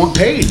wouldn't even want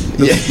paid.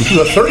 The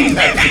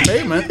 30-pack's the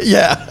payment.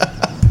 Yeah.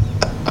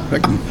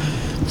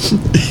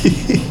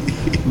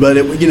 But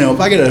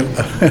if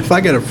I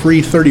get a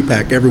free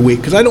 30-pack every week,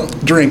 because I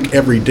don't drink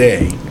every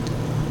day,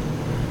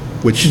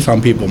 which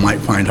some people might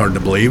find hard to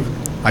believe.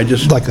 I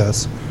just Like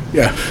us.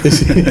 yeah.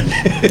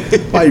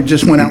 I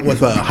just went out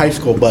with a high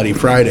school buddy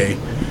Friday,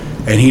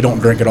 and he don't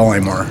drink at all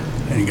anymore.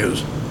 And he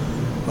goes,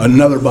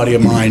 another buddy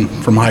of mine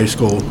from high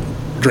school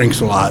drinks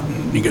a lot.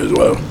 And he goes,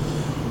 well,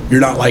 you're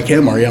not like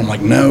him, are you? I'm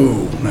like,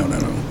 no.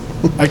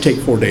 I take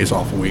 4 days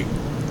off a week,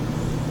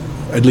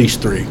 at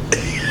least 3.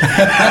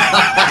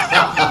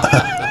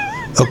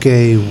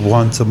 Okay,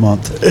 once a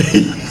month.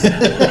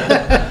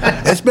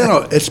 It's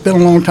been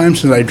a long time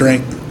since I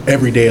drank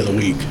every day of the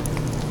week.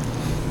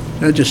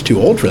 I'm just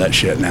too old for that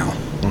shit now.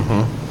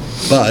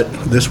 But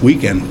this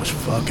weekend was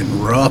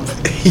fucking rough.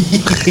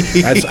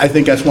 I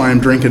think that's why I'm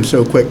drinking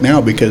so quick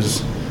now,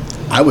 because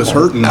I was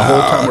hurting the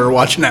whole time we were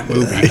watching that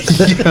movie.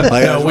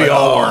 We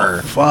all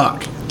were.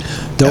 Fuck.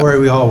 Don't worry,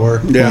 we all were.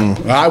 Yeah,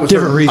 I was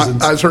Different hurting,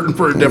 reasons. I was hurting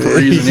for a different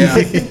reason. Yeah.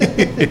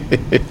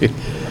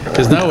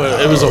 Because no,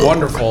 it was a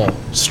wonderful,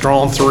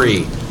 strong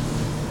 3.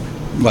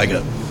 Like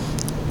a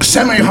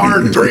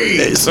semi-hard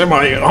 3.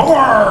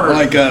 Semi-hard.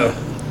 Like a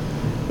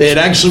It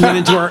actually went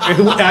into her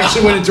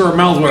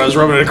mouth when I was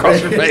rubbing it across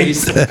her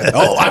face.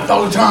 oh, I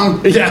felt a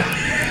tongue. Yeah.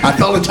 I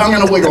felt a tongue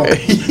and a wiggle.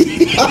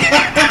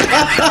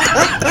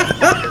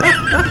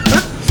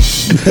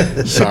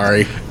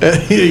 Sorry.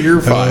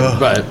 You're fine.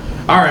 But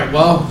all right,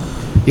 well,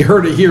 you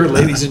heard it here,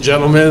 ladies and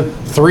gentlemen.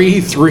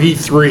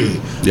 333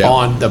 Yeah.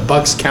 on the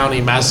Bucks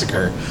County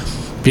Massacre.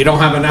 If you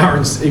have an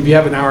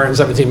hour and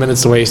 17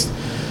 minutes to waste,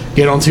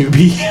 get on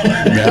Tubi.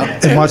 Yeah.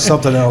 And watch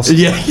something else.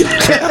 Yeah.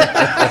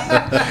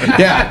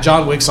 Yeah,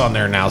 John Wick's on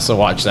there now, so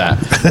watch that.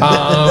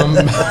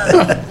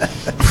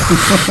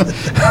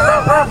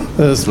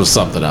 This was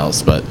something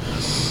else, but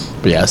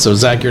yeah. So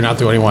Zach, you're not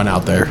the only one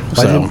out there.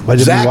 Why didn't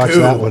Zach we watch who?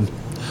 that one?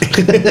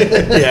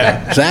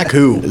 Yeah, Zach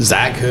who?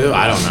 Zach who?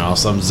 I don't know.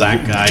 Some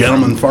Zach guy.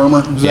 Gentleman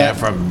farmer? Yeah,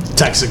 from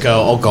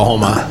Texaco,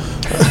 Oklahoma.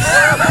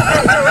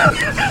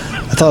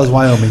 I thought it was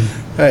Wyoming.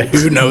 Hey,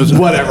 who knows?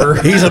 Whatever.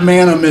 He's a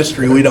man of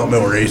mystery. We don't know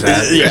where he's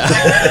at. Yeah.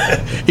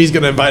 He's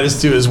going to invite us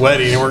to his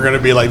wedding, and we're going to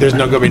be like, there's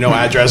going to be no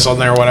address on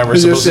there or whatever. We're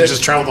supposed to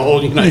just travel the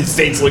whole United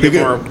States looking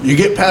for him. You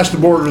get past the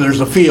border,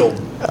 there's a field.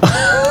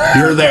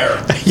 You're there.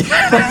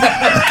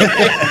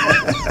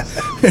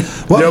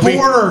 What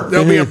border?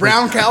 There'll be a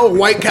brown cow, a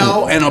white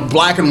cow, and a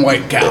black and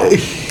white cow.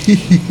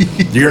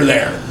 You're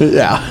there.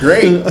 Yeah.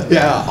 Great.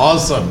 Yeah.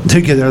 Awesome.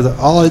 To get there,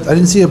 I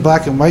didn't see a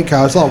black and white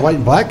cow. I saw a white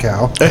and black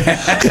cow.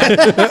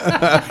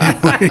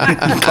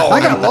 I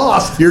got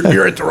lost.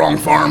 You're at the wrong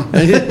farm.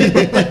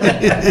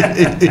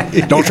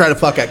 Don't try to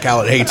fuck that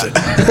cow. It hates it.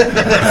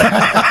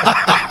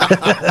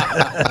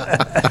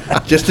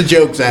 Just a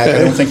joke, Zach. I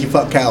don't think you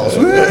fuck cows.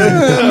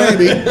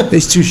 Maybe.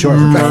 He's too short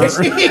for cows.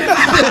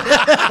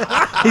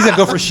 He's gonna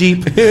go for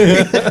sheep. Is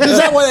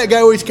that why that guy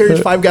always carries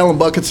 5-gallon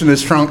buckets in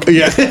his trunk?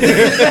 Yeah.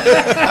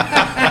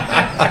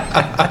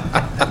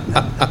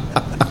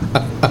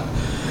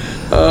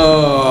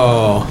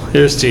 Oh,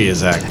 here's to you,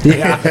 Zach.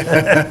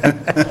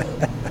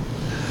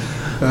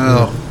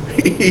 Oh,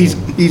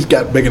 he's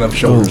got big enough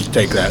shoulders to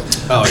take that.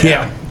 Oh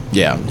yeah.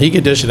 Yeah. He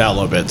could dish it out a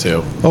little bit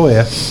too. Oh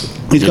yeah.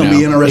 He's going to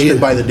be interested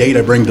by the date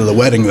I bring to the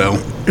wedding, though.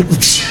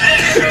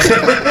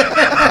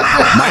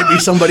 Might be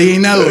somebody he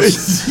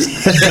knows.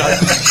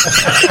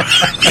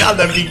 God,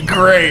 that'd be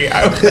great.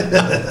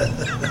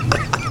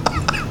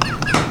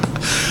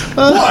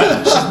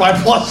 What? She's my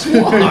plus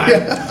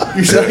one.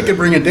 You said I could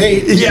bring a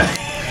date. Yeah.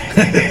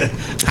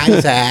 Hi,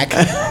 Zach.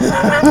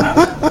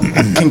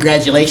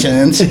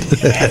 Congratulations.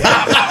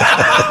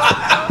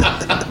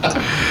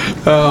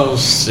 Oh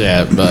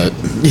shit! But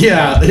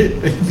yeah,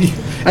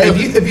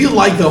 if you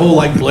like the whole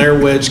like Blair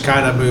Witch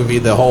kind of movie,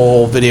 the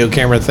whole video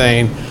camera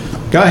thing,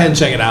 go ahead and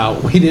check it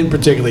out. We didn't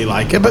particularly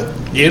like it, but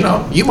you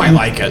might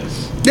like it.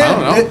 Yeah,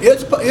 I don't know.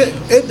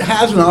 It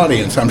has an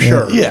audience, I'm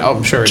sure. Yeah,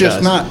 I'm sure it Just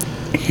does. not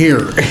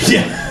here.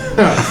 Yeah.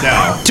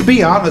 No. To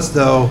be honest,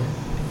 though,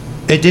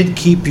 it did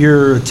keep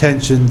your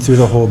attention through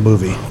the whole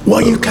movie.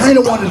 Well, you kind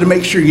of wanted to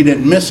make sure you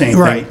didn't miss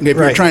anything. Right, If you're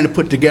right. trying to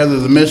put together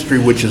the mystery,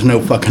 which is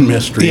no fucking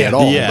mystery at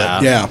all. Yeah.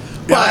 But yeah.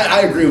 Well,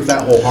 I agree with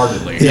that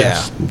wholeheartedly.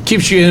 Yeah.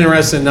 Keeps you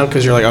interested enough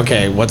because you're like,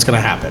 okay, what's gonna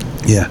happen?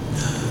 Yeah.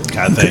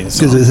 Kind of thing.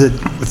 So. Because at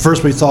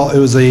first we thought it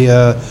was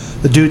the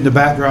dude in the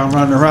background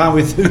running around.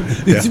 We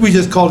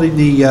just called him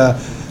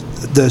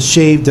the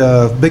shaved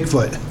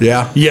Bigfoot.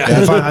 Yeah. Yeah.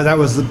 And I found out that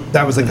was the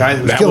guy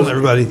that was killing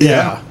everybody.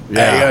 Yeah.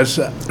 Yeah. It's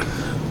a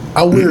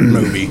weird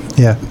movie.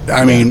 Yeah.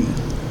 I mean,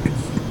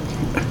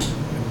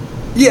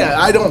 yeah,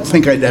 I don't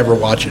think I'd ever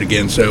watch it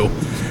again. So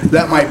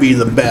that might be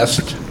the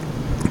best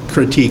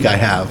critique I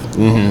have.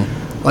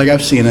 Mm-hmm. Like,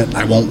 I've seen it.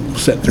 I won't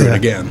sit through it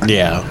again.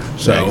 Yeah.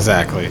 So-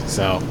 exactly.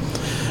 So,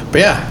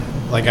 but yeah,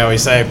 like I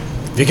always say,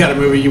 if you got a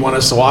movie you want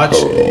us to watch,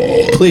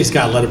 please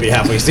God let it be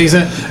halfway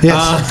decent.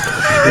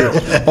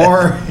 Yes.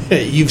 Or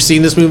you've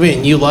seen this movie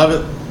and you love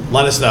it,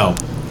 let us know.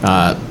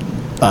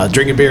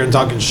 Drinking beer and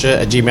talking shit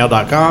at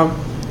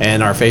gmail.com,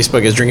 and our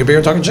Facebook is Drinking Beer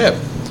and Talking Shit.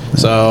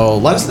 So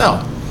let us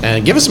know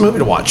and give us a movie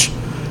to watch.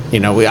 I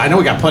know we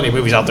got plenty of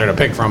movies out there to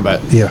pick from,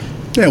 but Yeah.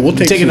 Yeah, we'll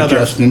take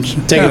suggestions.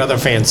 Take another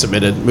fan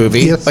submitted movie.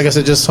 Yes. Like I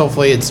said, just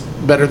hopefully it's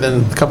better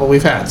than the couple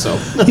we've had. So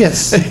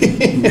Yes.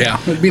 Yeah,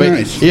 it'd be But,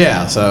 nice.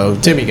 Yeah. So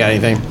Tim, you got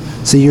anything?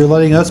 See, you're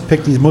letting us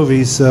pick these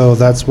movies, so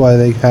that's why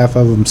half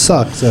of them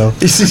suck. So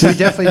we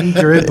definitely need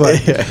your input.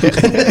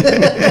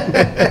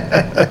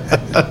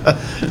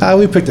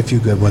 We picked a few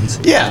good ones.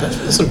 Yeah,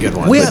 there's some good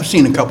ones. We have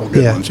seen a couple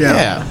good Yeah. ones,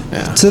 yeah.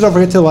 Yeah. So don't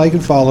forget to like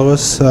and follow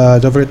us.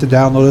 Don't forget to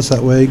download us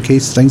that way in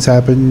case things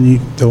happen and you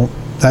don't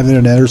have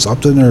internet or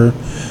something, or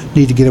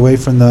need to get away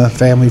from the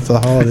family for the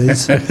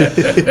holidays,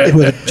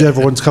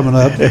 whichever one's coming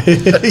up,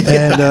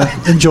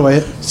 and enjoy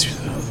it.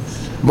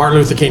 Martin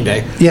Luther King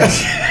Day.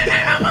 Yes.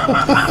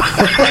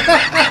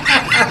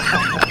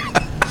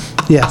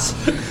 Yes.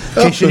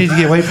 In case you need to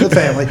get away from the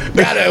family.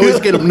 Gotta always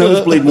get a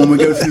nosebleed when we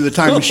go through the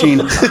time machine.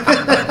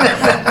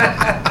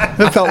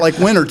 It felt like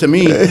winter to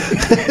me.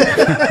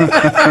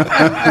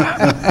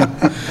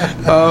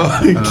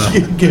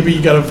 Give me,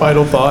 you got a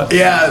final thought?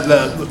 Yeah,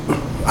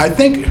 I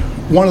think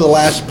one of the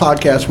last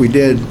podcasts we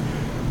did,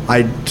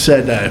 I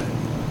said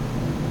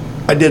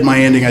I did my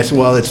ending. I said,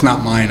 well, it's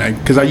not mine,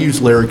 because I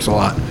use lyrics a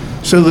lot.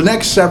 So the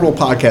next several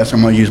podcasts,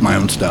 I'm going to use my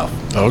own stuff,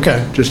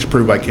 Okay. just to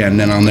prove I can.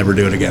 Then I'll never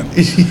do it again.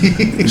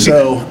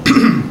 So,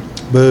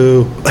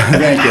 Boo.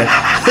 thank you.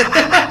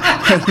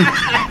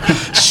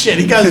 Shit,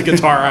 he got his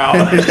guitar out.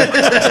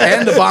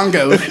 And the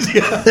bongos.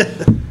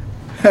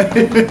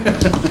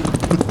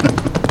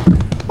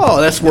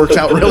 Oh, this works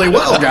out really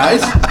well,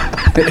 guys.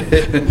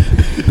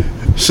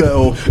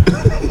 So,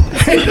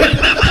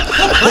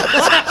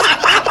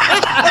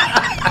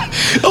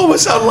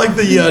 Almost sounded like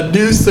the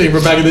news thing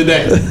from back in the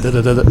day.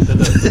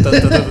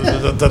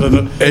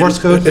 Morse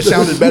code. it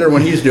sounded better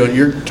when he's doing it.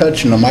 You're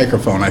touching the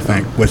microphone, I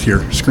think, with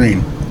your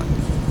screen.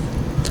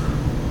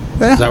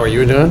 Is that what you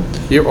were doing?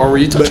 Or were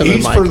you But touching the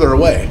he's mic? further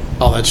away.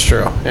 Oh, that's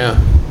true. Yeah.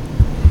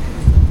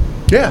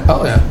 Yeah.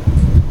 Oh, yeah.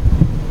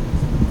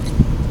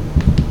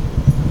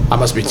 I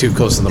must be too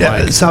close to the It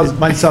mic.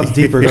 mine sounds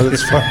deeper because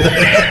it's far.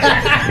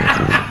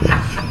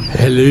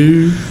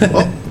 Hello.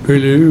 Oh,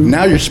 hello.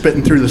 Now you're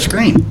spitting through the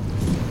screen.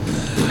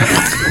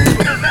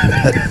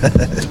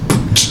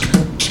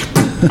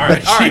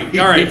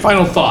 All right.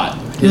 Final thought.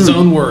 His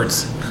own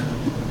words.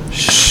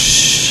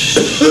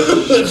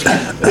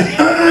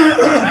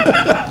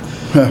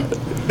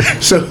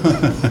 So,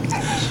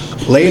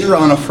 later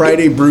on a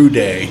Friday brew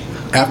day,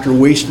 after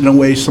wasting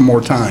away some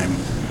more time.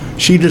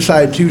 She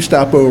decided to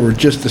stop over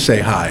just to say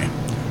hi.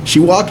 She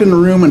walked in the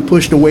room and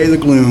pushed away the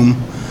gloom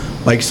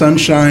like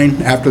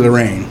sunshine after the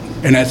rain.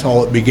 And that's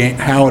how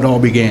it all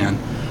began,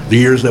 the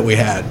years that we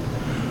had.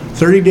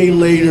 30 days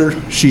later,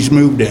 she's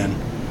moved in,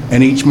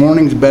 and each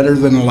morning's better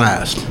than the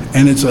last.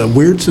 And it's a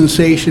weird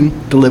sensation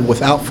to live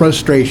without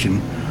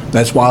frustration.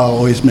 That's why I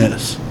always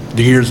miss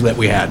the years that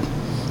we had.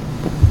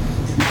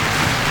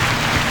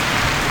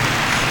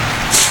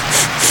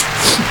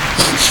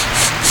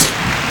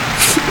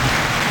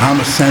 I'm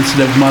a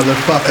sensitive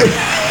motherfucker.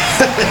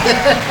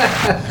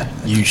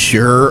 You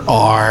sure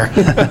are.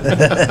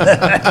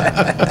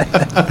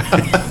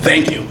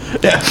 Thank you.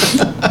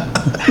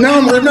 Now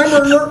I'm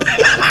remembering her.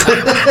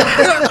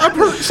 I'm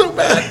hurt so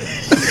bad.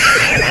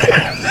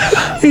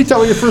 You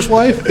tell me your first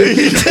wife? No,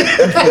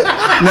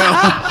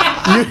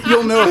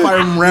 you'll know if I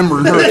remember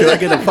her because I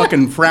get a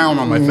fucking frown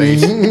on my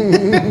face.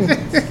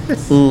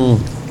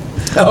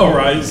 All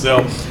right,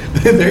 so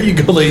there you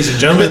go, ladies and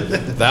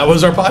gentlemen. That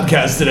was our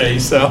podcast today.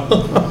 So,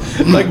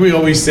 like we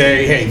always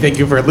say, hey, thank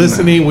you for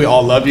listening. We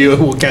all love you.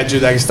 We'll catch you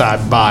next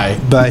time. Bye.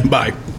 Bye. Bye.